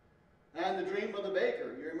 And the dream of the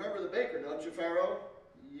baker. You remember the baker, don't you, Pharaoh?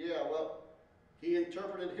 Yeah, well, he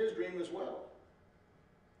interpreted his dream as well.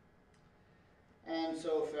 And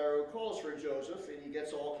so Pharaoh calls for Joseph, and he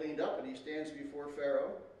gets all cleaned up, and he stands before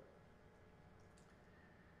Pharaoh.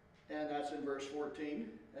 And that's in verse 14.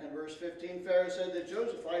 And verse 15, Pharaoh said to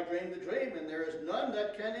Joseph, I dreamed the dream, and there is none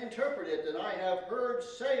that can interpret it. And I have heard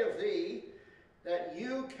say of thee that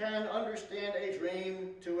you can understand a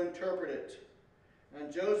dream to interpret it.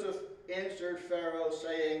 And Joseph answered Pharaoh,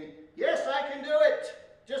 saying, yes, I can do it.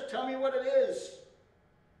 Just tell me what it is.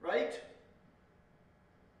 Right?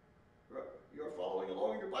 You're following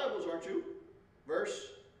along in your Bibles, aren't you? Verse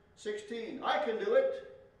 16, I can do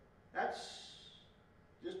it.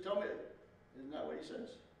 Just tell me. Isn't that what he says?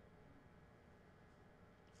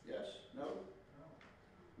 Yes? No?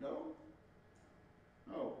 No?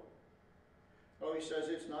 No. Oh, he says,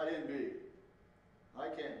 it's not in me. I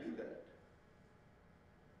can't do that.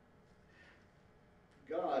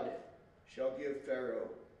 shall give Pharaoh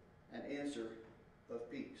an answer of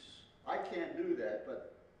peace. I can't do that,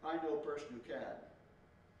 but I know a person who can.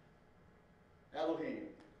 Elohim,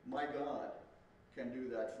 my God, can do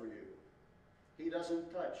that for you. He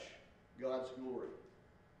doesn't touch God's glory.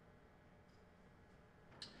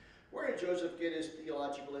 Where did Joseph get his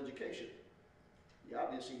theological education? He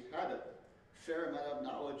obviously had a fair amount of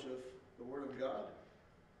knowledge of the Word of God,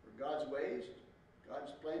 or God's ways,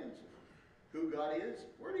 God's plans, who God is.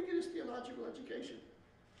 Where did he get his theological education?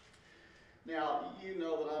 Now, you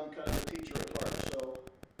know that I'm kind of a teacher at heart, so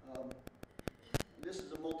this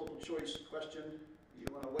is a multiple choice question. You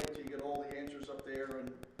want to wait till you get all the answers up there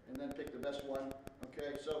and then pick the best one.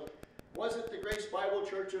 Okay, so was it the Grace Bible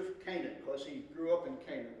Church of Canaan? Because he grew up in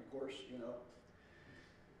Canaan, of course, you know.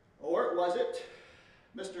 Or was it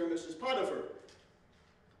Mr. and Mrs. Potiphar?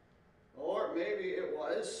 Or maybe it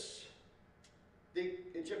was the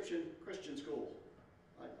Egyptian Christian school.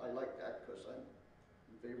 I like that because I'm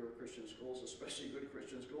in favor of Christian schools, especially good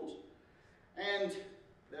Christian schools. And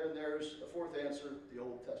then there's a fourth answer, the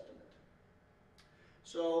Old Testament.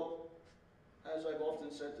 So, as I've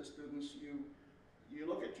often said to students, you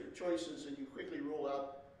look at your choices and you quickly rule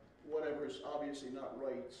out whatever is obviously not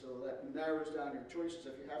right. So that narrows down your choices.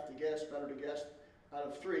 If you have to guess, better to guess out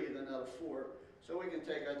of 3 than out of 4. So we can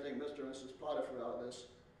take, I think, Mr. and Mrs. Potiphar out of this.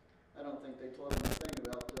 I don't think they taught him a thing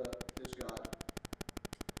about his God.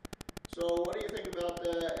 So what do you think about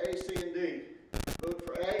A, C, and D? Vote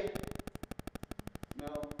for A?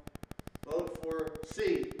 No. Vote for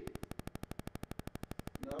C?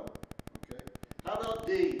 No? Okay. How about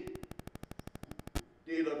D?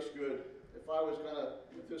 D looks good. If I was gonna,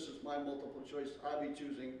 if this is my multiple choice, I'd be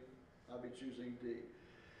choosing D.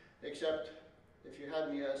 Except, if you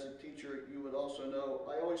had me as a teacher, you would also know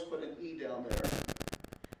I always put an E down there.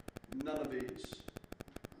 None of these.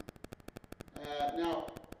 Now,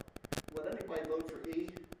 would anybody vote for E?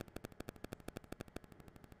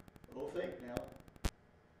 Oh, think now.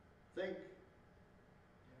 Think.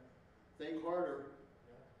 Think harder.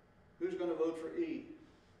 Who's going to vote for E?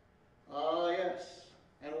 Yes.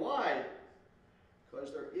 And why?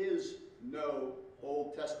 Because there is no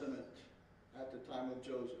Old Testament at the time of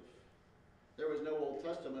Joseph. There was no Old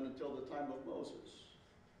Testament until the time of Moses.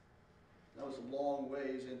 That was a long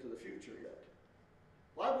ways into the future yet.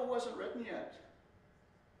 Bible wasn't written yet.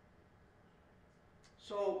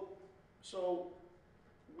 So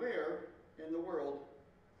where in the world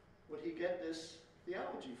would he get this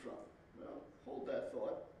theology from? Well, hold that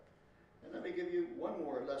thought. And let me give you one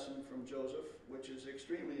more lesson from Joseph, which is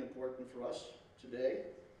extremely important for us today,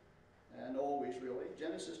 and always really.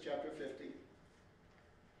 Genesis chapter 50.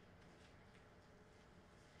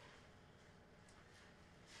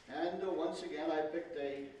 And once again, I picked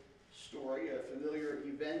a story, a familiar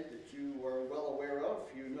event that you are well aware of.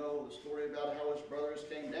 You know the story about how his brothers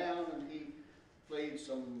came down and he played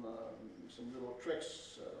some little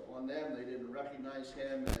tricks on them. They didn't recognize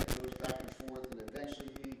him, and it goes back and forth, and eventually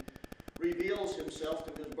he reveals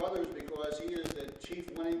himself to his brothers because he is the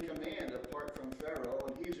chief one in command apart from Pharaoh,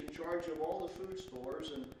 and he's in charge of all the food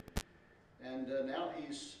stores, and now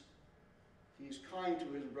he's kind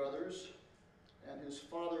to his brothers. And his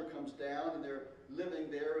father comes down, and they're living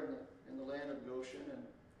there in the land of Goshen,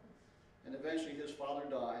 and eventually his father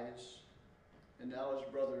dies, and now his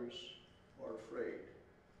brothers are afraid.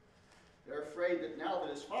 They're afraid that now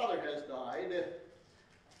that his father has died,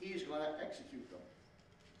 he's going to execute them.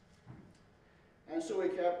 And so we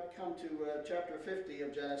come to chapter 50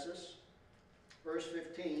 of Genesis, verse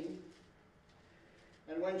 15.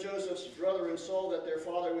 And when Joseph's brethren saw that their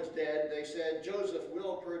father was dead, they said, Joseph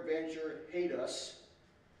will peradventure hate us,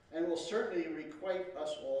 and will certainly requite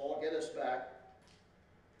us all, get us back,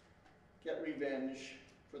 get revenge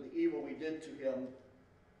for the evil we did to him.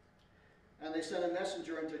 And they sent a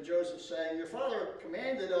messenger unto Joseph, saying, your father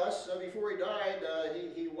commanded us before he died,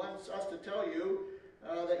 he wants us to tell you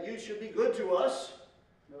that you should be good to us.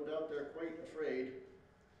 No doubt they're quite afraid.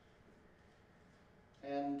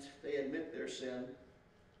 And they admit their sin.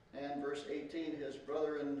 And verse 18, his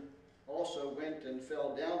brethren also went and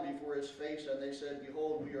fell down before his face, and they said,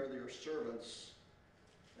 behold, we are your servants.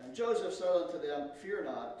 And Joseph said unto them, fear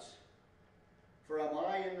not, for am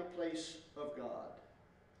I in the place of God?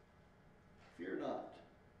 Fear not,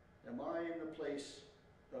 am I in the place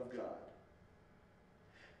of God?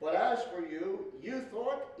 But as for you, you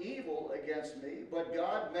thought evil against me, but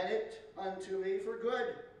God meant it unto me for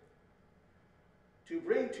good, to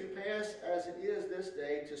bring to pass as it is this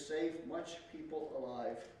day, to save much people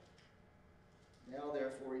alive. Now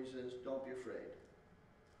therefore, he says, don't be afraid.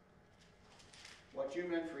 What you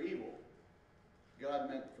meant for evil, God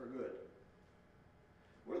meant for good.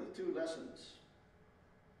 What are the 2 lessons.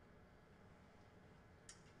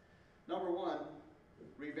 Number 1,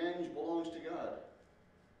 revenge belongs to God.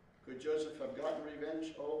 Could Joseph have gotten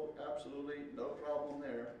revenge? Oh, absolutely, no problem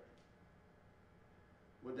there.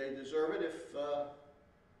 Would they deserve it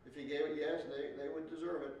if he gave it? Yes, they would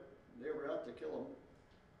deserve it. They were out to kill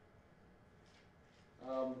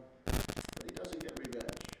him. But he doesn't get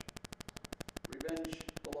revenge. Revenge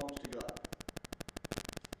belongs to God.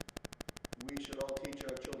 We should all teach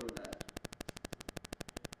our children that.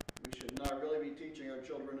 We should not really be teaching our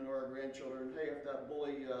children and our grandchildren, hey, if that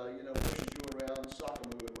bully, pushes you around, sock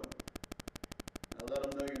him a good one. Let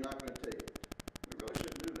them know you're not going to take it. We really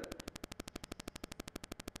shouldn't do that.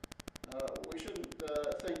 We shouldn't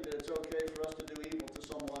think that it's okay for us to do evil to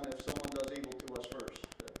someone if someone does evil to us first.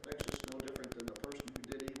 That makes us no different than the person who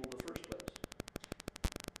did evil in the first place.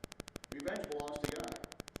 Revenge belongs to God.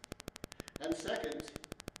 And second,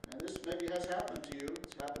 and this maybe has happened to you,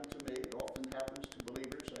 it's happened to me, it often happens to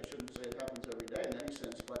believers. I shouldn't say it happens every day in any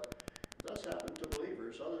sense, but it does happen to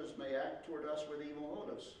believers. Others may act toward us with evil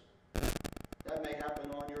motives. That may happen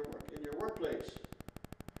in your workplace.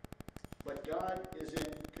 But God is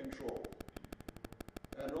in control.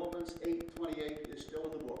 And Romans 8:28 is still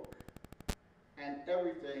in the book. And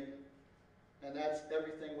everything, and that's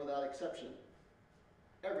everything without exception,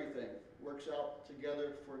 everything works out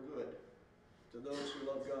together for good to those who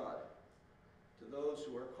love God, to those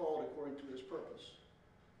who are called according to his purpose,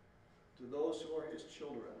 to those who are his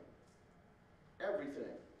children.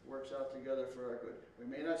 Everything works out together for our good. We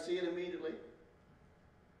may not see it immediately,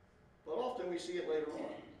 but often we see it later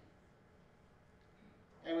on.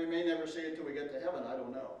 And we may never see it until we get to heaven, I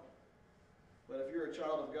don't know. But if you're a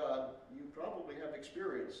child of God, you probably have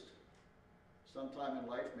experienced sometime in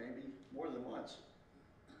life, maybe more than once,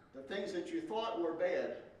 the things that you thought were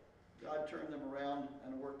bad, God turned them around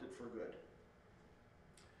and worked it for good.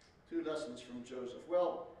 2 lessons from Joseph.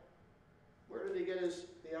 Well, where did he get his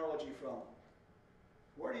theology from?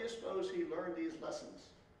 Where do you suppose he learned these lessons?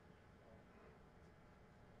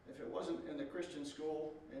 If it wasn't in the Christian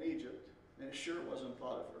school in Egypt, and it sure wasn't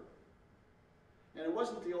Potiphar, and it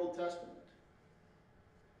wasn't the Old Testament,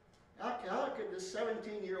 how could this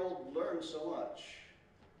 17-year-old learn so much?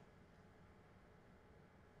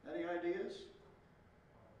 Any ideas?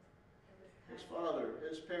 His father,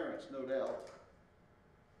 his parents, no doubt,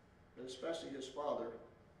 but especially his father.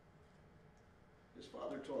 His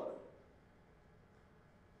father taught him.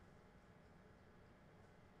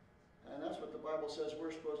 And that's what the Bible says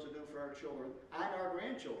we're supposed to do for our children and our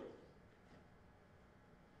grandchildren.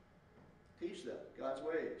 Teach them God's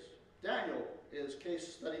ways. Daniel is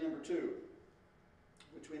case study number 2,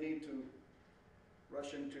 which we need to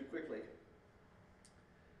rush into quickly.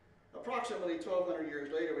 Approximately 1,200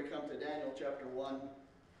 years later, we come to Daniel chapter 1.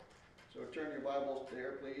 So turn your Bibles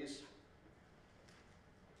there, please.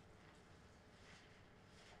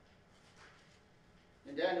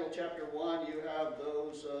 In Daniel chapter 1, you have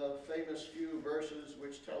those famous few verses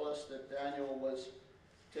which tell us that Daniel was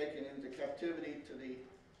taken into captivity to the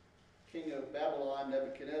king of Babylon.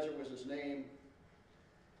 Nebuchadnezzar was his name.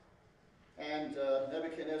 And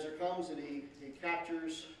Nebuchadnezzar comes and he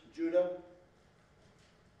captures Judah.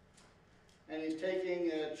 And he's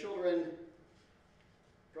taking children,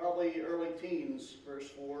 probably early teens, verse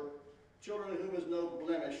 4, children who was no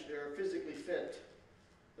blemish. They're physically fit.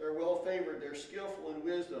 They're well favored. They're skillful in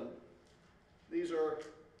wisdom. These are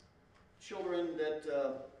children that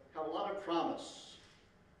have a lot of promise.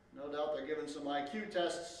 No doubt they're given some IQ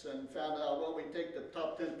tests and found out, well, we take the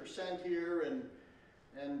top 10% here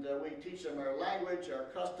and we teach them our language, our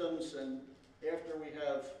customs, and after we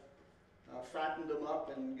have fattened them up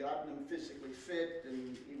and gotten them physically fit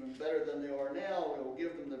and even better than they are now, we'll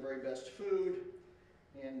give them the very best food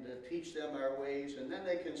and teach them our ways, and then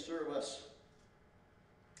they can serve us.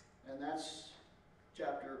 And that's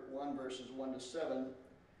chapter 1, verses 1 to 7.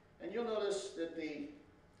 And you'll notice that the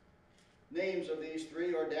names of these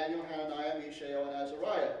three are Daniel, Hananiah, Mishael, and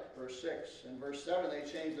Azariah, verse 6. In verse 7, they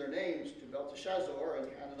changed their names to Belteshazzar, and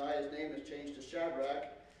Hananiah's name is changed to Shadrach,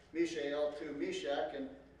 Mishael to Meshach,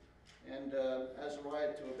 and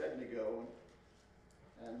Azariah to Abednego.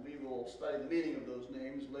 And we will study the meaning of those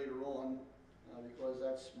names later on, because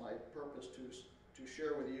that's my purpose to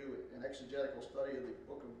share with you an exegetical study of the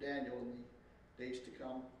book of Daniel in the days to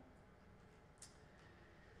come.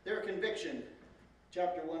 Their conviction,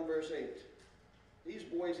 chapter 1, verse 8. These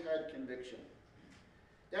boys had conviction.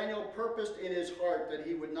 Daniel purposed in his heart that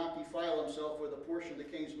he would not defile himself with a portion of the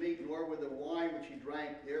king's meat, nor with the wine which he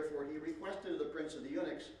drank. Therefore he requested of the prince of the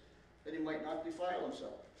eunuchs that he might not defile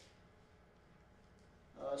himself.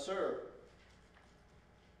 Sir,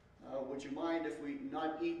 would you mind if we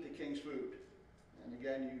not eat the king's food? And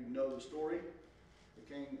again, you know the story.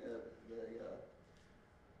 The king,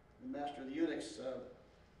 the master of the eunuchs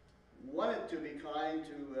wanted to be kind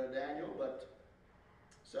to Daniel, but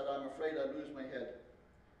said, I'm afraid I'd lose my head.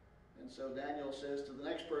 And so Daniel says to the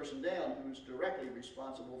next person down, who's directly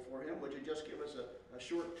responsible for him, would you just give us a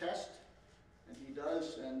short test? And he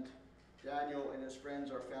does, and Daniel and his friends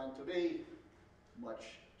are found to be much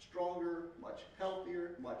stronger, much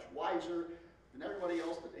healthier, much wiser than everybody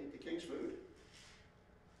else that ate the king's food.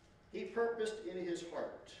 He purposed in his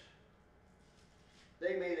heart.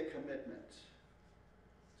 They made a commitment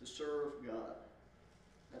to serve God.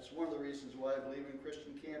 That's one of the reasons why I believe in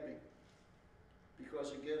Christian camping,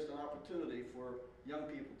 because it gives an opportunity for young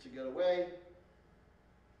people to get away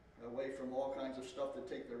from all kinds of stuff that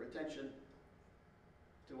take their attention,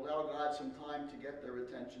 to allow God some time to get their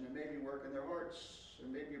attention and maybe work in their hearts,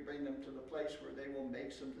 and maybe bring them to the place where they will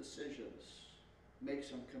make some decisions, make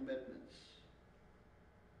some commitments.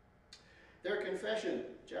 Their confession,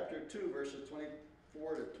 chapter 2, verses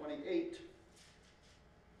 24 to 28.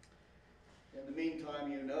 In the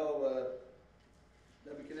meantime, you know,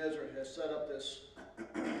 Nebuchadnezzar has set up this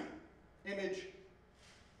image,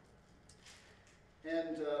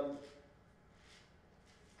 and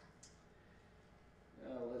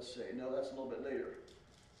let's see, no, that's a little bit later.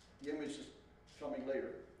 The image is coming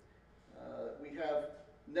later. We have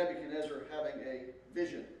Nebuchadnezzar having a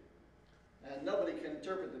vision, and nobody can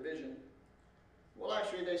interpret the vision. Well,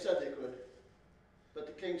 actually, they said they could. But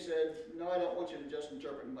the king said, no, I don't want you to just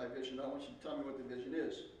interpret my vision. I want you to tell me what the vision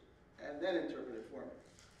is, and then interpret it for me.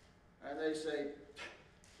 And they say,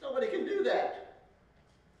 nobody can do that.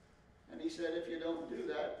 And he said, if you don't do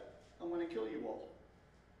that, I'm going to kill you all.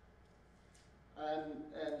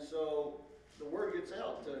 And so the word gets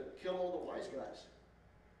out to kill all the wise guys.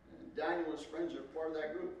 And Daniel and his friends are part of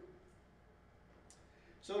that group.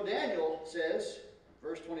 So Daniel says,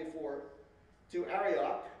 verse 24, to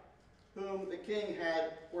Arioch, whom the king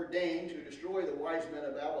had ordained to destroy the wise men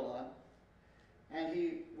of Babylon. And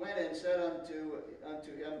he went and said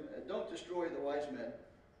unto him, don't destroy the wise men.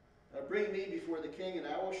 Bring me before the king, and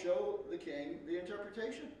I will show the king the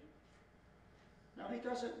interpretation. Now, he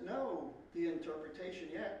doesn't know the interpretation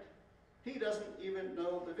yet. He doesn't even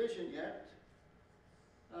know the vision yet.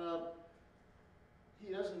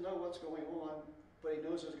 He doesn't know what's going on, but he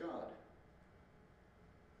knows his God.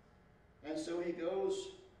 And so he goes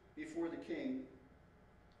before the king.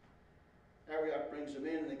 Arioch brings him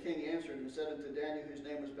in, and the king answered and said unto Daniel, whose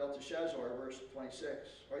name was Belteshazzar, verse 26,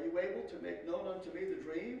 are you able to make known unto me the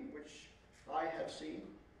dream which I have seen,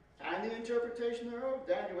 and the interpretation thereof?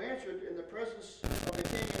 Daniel answered in the presence of the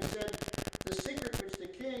king and said, the secret which the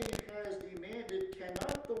king has demanded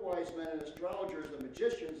cannot the wise men and astrologers, the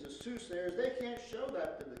magicians, the soothsayers, they can't show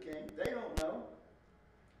that to the king. They don't know.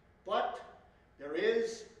 But there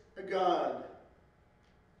is a God.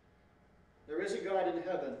 There is a God in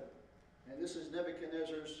heaven. And this is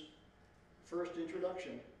Nebuchadnezzar's first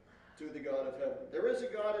introduction to the God of heaven. There is a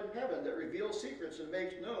God in heaven that reveals secrets and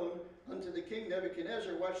makes known unto the king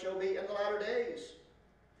Nebuchadnezzar what shall be in the latter days.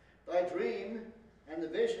 Thy dream and the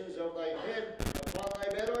visions of thy head upon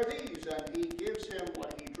thy bed are these. And he gives him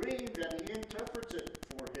what he dreamed, and he interprets it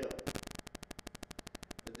for him.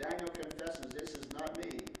 But Daniel confesses, this is not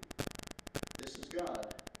me. This is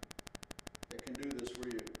God that can do this for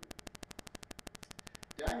you.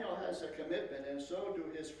 Daniel has a commitment, and so do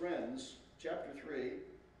his friends. Chapter 3.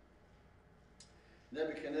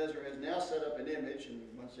 Nebuchadnezzar has now set up an image, and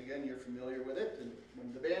once again you're familiar with it. And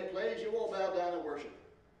when the band plays, you all bow down and worship.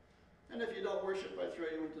 And if you don't worship, I throw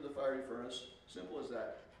you into the fiery furnace. Simple as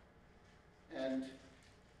that. And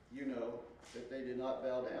you know that they did not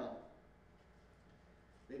bow down.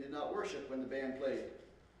 They did not worship when the band played.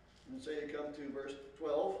 And so you come to verse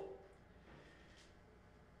 12.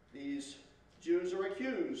 These Jews are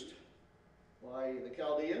accused by the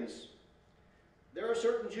Chaldeans. There are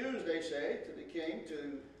certain Jews, they say, to the king,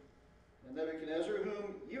 to Nebuchadnezzar,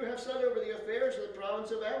 whom you have set over the affairs of the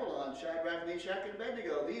province of Babylon, Shadrach, Meshach, and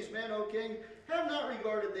Abednego. These men, O king, have not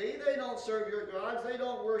regarded thee. They don't serve your gods. They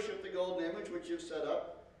don't worship the golden image which you've set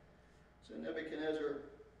up. So Nebuchadnezzar,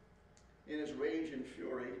 in his rage and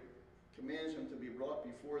fury, commands him to be brought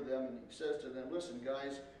before them, and he says to them, listen,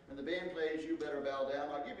 guys, when the band plays, you better bow down.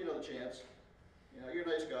 I'll give you another chance. You know, you're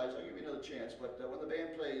nice guys. I'll give you another chance. But when the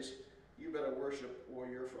band plays, you better worship or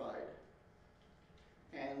you're fried.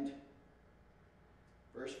 And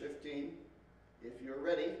verse 15, if you're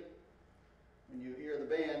ready, when you hear the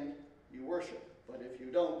band, you worship. But if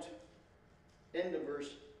you don't, end of verse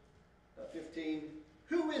 15,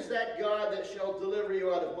 who is that God that shall deliver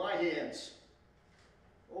you out of my hands?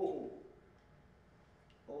 Oh,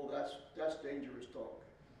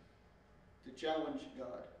 challenge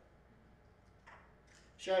God.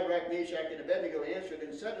 Shadrach, Meshach, and Abednego answered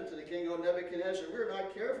and said unto the king, O Nebuchadnezzar, we are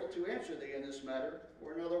not careful to answer thee in this matter.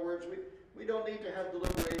 Or in other words, we don't need to have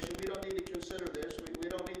deliberation. We don't need to consider this. We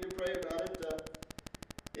don't need to pray about it.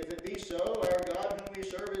 If it be so, our God whom we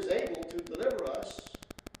serve is able to deliver us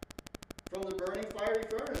from the burning fiery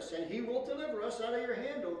furnace, and he will deliver us out of your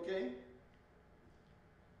hand, O king.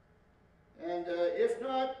 And if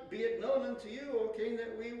not, be it known unto you, O king,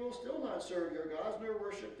 that we will still not serve your gods, nor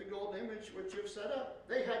worship the golden image which you've set up.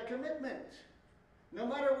 They had commitment. No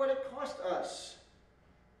matter what it cost us,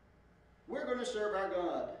 we're going to serve our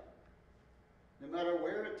God. No matter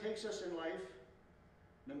where it takes us in life,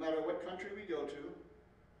 no matter what country we go to,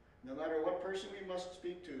 no matter what person we must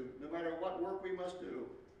speak to, no matter what work we must do,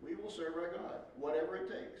 we will serve our God, whatever it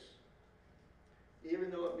takes, even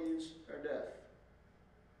though it means our death.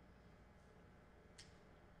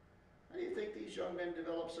 How do you think these young men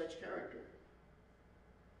develop such character?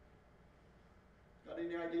 Got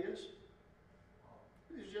any ideas?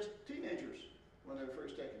 These are just teenagers when they're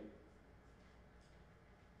first taken.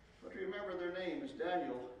 But remember their names: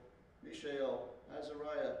 Daniel, Mishael,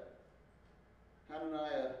 Azariah,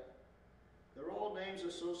 Hananiah. They're all names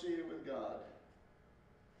associated with God.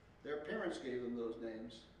 Their parents gave them those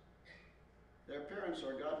names. Their parents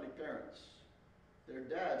are godly parents. Their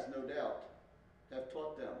dads, no doubt, have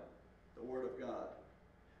taught them the Word of God.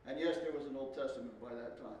 And yes, there was an Old Testament by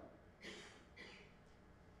that time.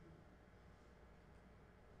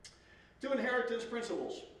 Two inheritance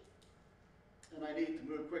principles. And I need to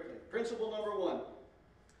move quickly. Principle number one.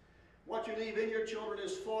 What you leave in your children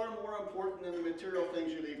is far more important than the material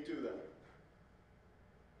things you leave to them.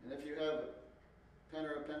 And if you have a pen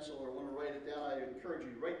or a pencil or want to write it down, I encourage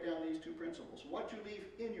you to write down these two principles. What you leave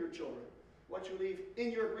in your children, what you leave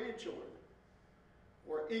in your grandchildren,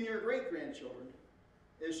 or in your great-grandchildren,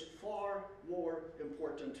 is far more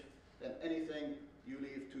important than anything you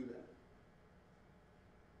leave to them.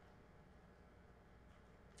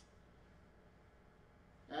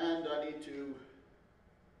 And I need to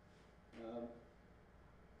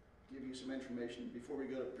give you some information before we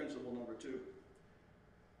go to principle number two.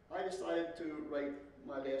 I decided to write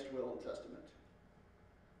my last will and testament.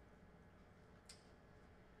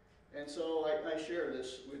 And so I share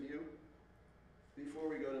this with you before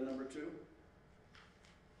we go to number two.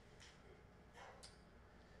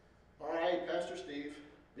 I, Pastor Steve,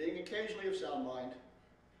 being occasionally of sound mind,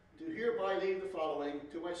 do hereby leave the following.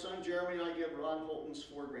 To my son Jeremy, I give Ron Holton's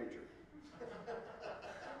 4 Granger.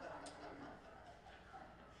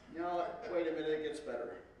 Now, wait a minute, it gets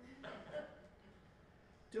better.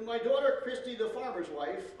 To my daughter Christy, the farmer's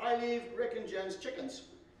wife, I leave Rick and Jen's chickens.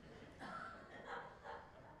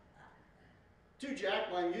 To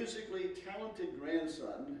Jack, my musically talented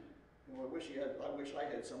grandson, who I wish I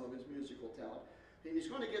had some of his musical talent. He's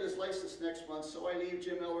going to get his license next month, so I leave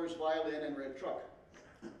Jim Eller's violin and red truck.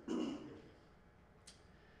 And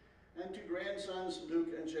to grandsons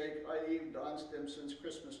Luke and Jake, I leave Don Stimson's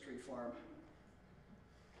Christmas tree farm.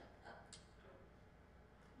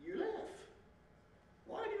 You laugh.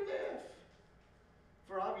 Why do you laugh?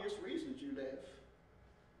 For obvious reasons you laugh.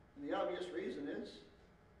 And the obvious reason is,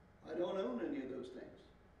 I don't own any of those things.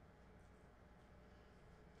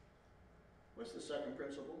 What's the second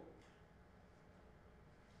principle?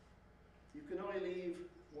 You can only leave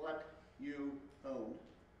what you own.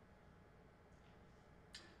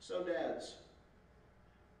 So dads,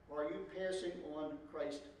 are you passing on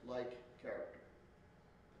Christ-like character?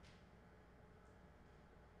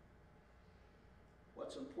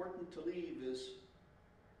 What's important to leave is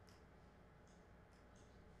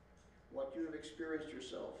what you have experienced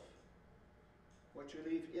yourself. What you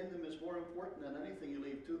leave in them is more important than anything you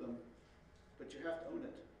leave to them, but you have to own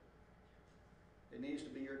it. It needs to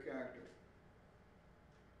be your character.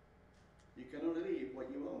 You can only leave what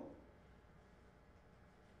you own.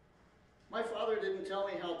 My father didn't tell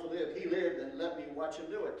me how to live. He lived and let me watch him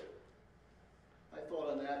do it. I thought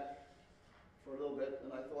on that for a little bit,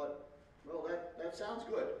 and I thought, well, that sounds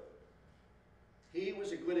good. He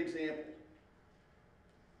was a good example.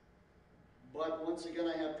 But once again,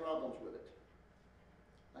 I have problems with it.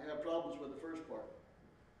 I have problems with the first part.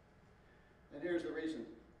 And here's the reason.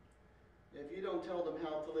 If you don't tell them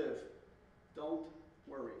how to live, don't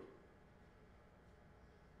worry.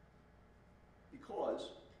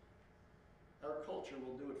 Because our culture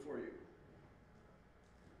will do it for you.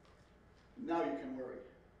 Now you can worry.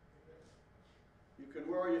 You can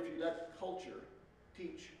worry if you let culture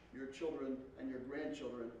teach your children and your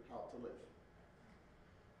grandchildren how to live.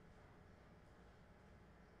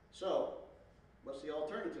 So, what's the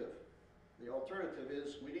alternative? The alternative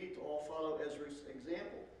is we need to all follow Ezra's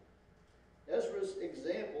example. Ezra's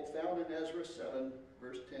example found in Ezra 7,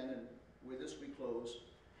 verse 10, and with this we close.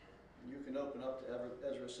 And you can open up to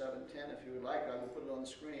Ezra 7:10 if you would like. I will put it on the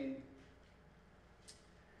screen.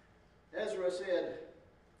 Ezra said,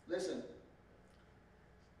 listen,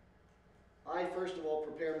 I first of all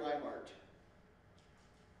prepare my heart.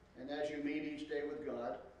 And as you meet each day with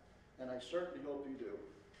God, and I certainly hope you do,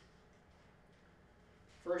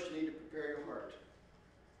 first you need to prepare your heart.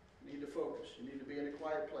 You need to focus. You need to be in a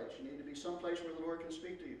quiet place. You need to be someplace where the Lord can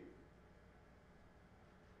speak to you.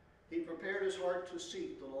 He prepared his heart to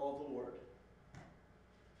seek the law of the Lord.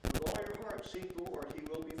 With all your heart, seek the Lord. He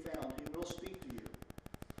will be found. He will speak to you.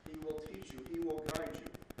 He will teach you. He will guide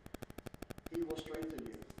you. He will strengthen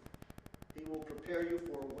you. He will prepare you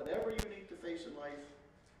for whatever you need to face in life.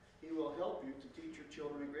 He will help you to teach your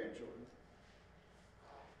children and grandchildren.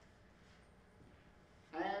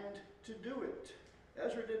 And to do it.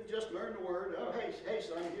 Ezra didn't just learn the word, oh, hey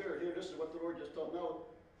son, here, this is what the Lord just told. No,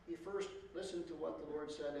 he first listened to what the Lord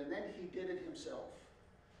said, and then he did it himself.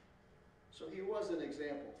 So he was an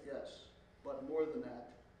example, yes, but more than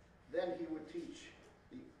that. Then he would teach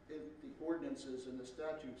the ordinances and the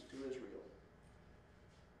statutes to Israel.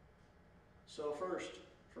 So first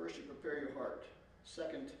you prepare your heart.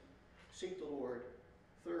 Second, seek the Lord.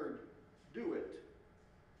 Third, do it,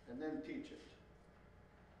 and then teach it.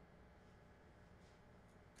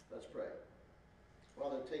 Let's pray.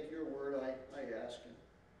 Father, take your word, I ask, and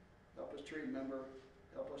help us to remember,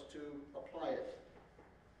 help us to apply it.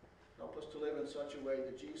 Help us to live in such a way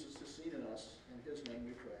that Jesus is seen in us. In his name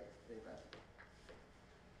we pray. Amen.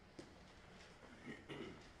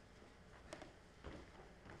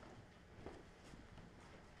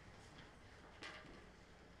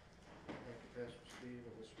 Thank you, Pastor Steve.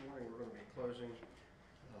 And this morning we're going to be closing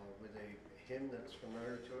with a hymn that's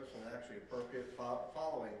familiar to us and actually appropriate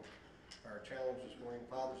following our challenge this morning,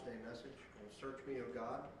 Father's Day message. Search me, O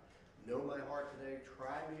God. Know my heart today.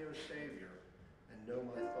 Try me, O Savior, and know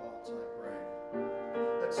my thoughts, I pray.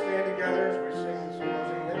 Let's stand together as we sing this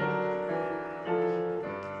closing hymn.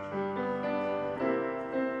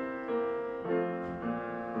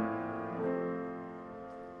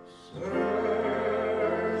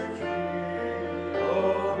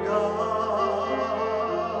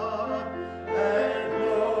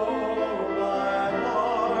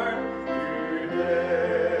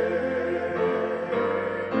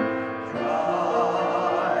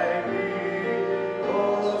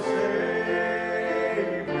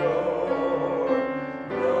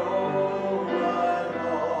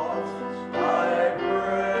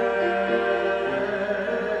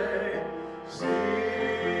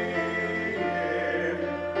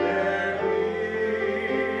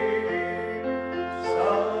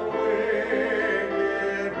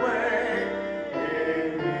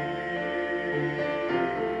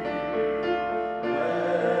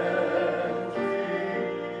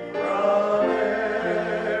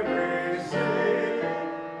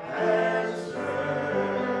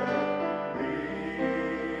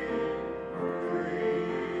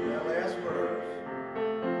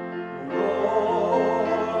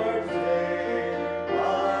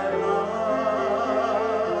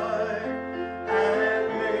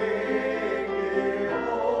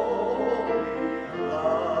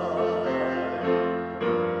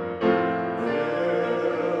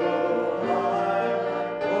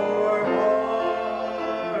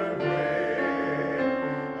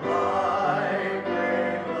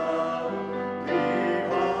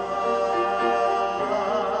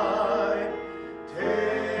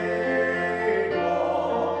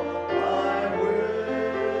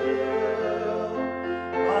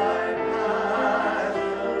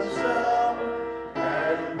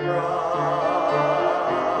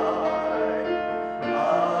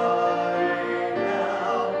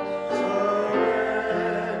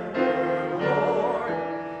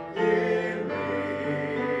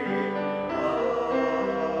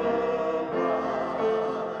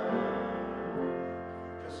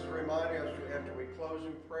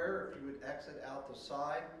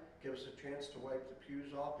 Give us a chance to wipe the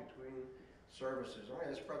pews off between services. All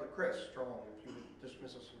right, that's Brother Chris Strong, if you would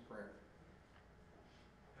dismiss us in prayer.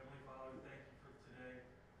 Heavenly Father, thank you for today.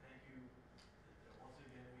 Thank you that once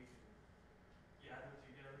again we can gather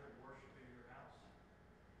together and worship in your house.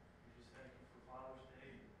 We just thank you for Father's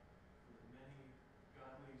Day and for the many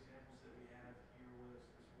godly examples that we have here with us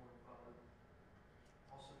this morning, Father.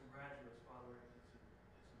 Also the graduates, Father. It's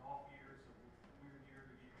an off year. It's a weird year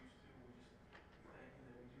to get used to. We thank you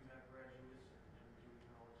that we do have graduates and we do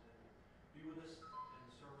acknowledge them. Be with us in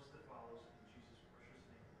the service that follows. In Jesus' precious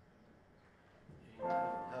name. Amen.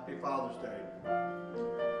 Happy Father's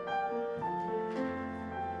Day.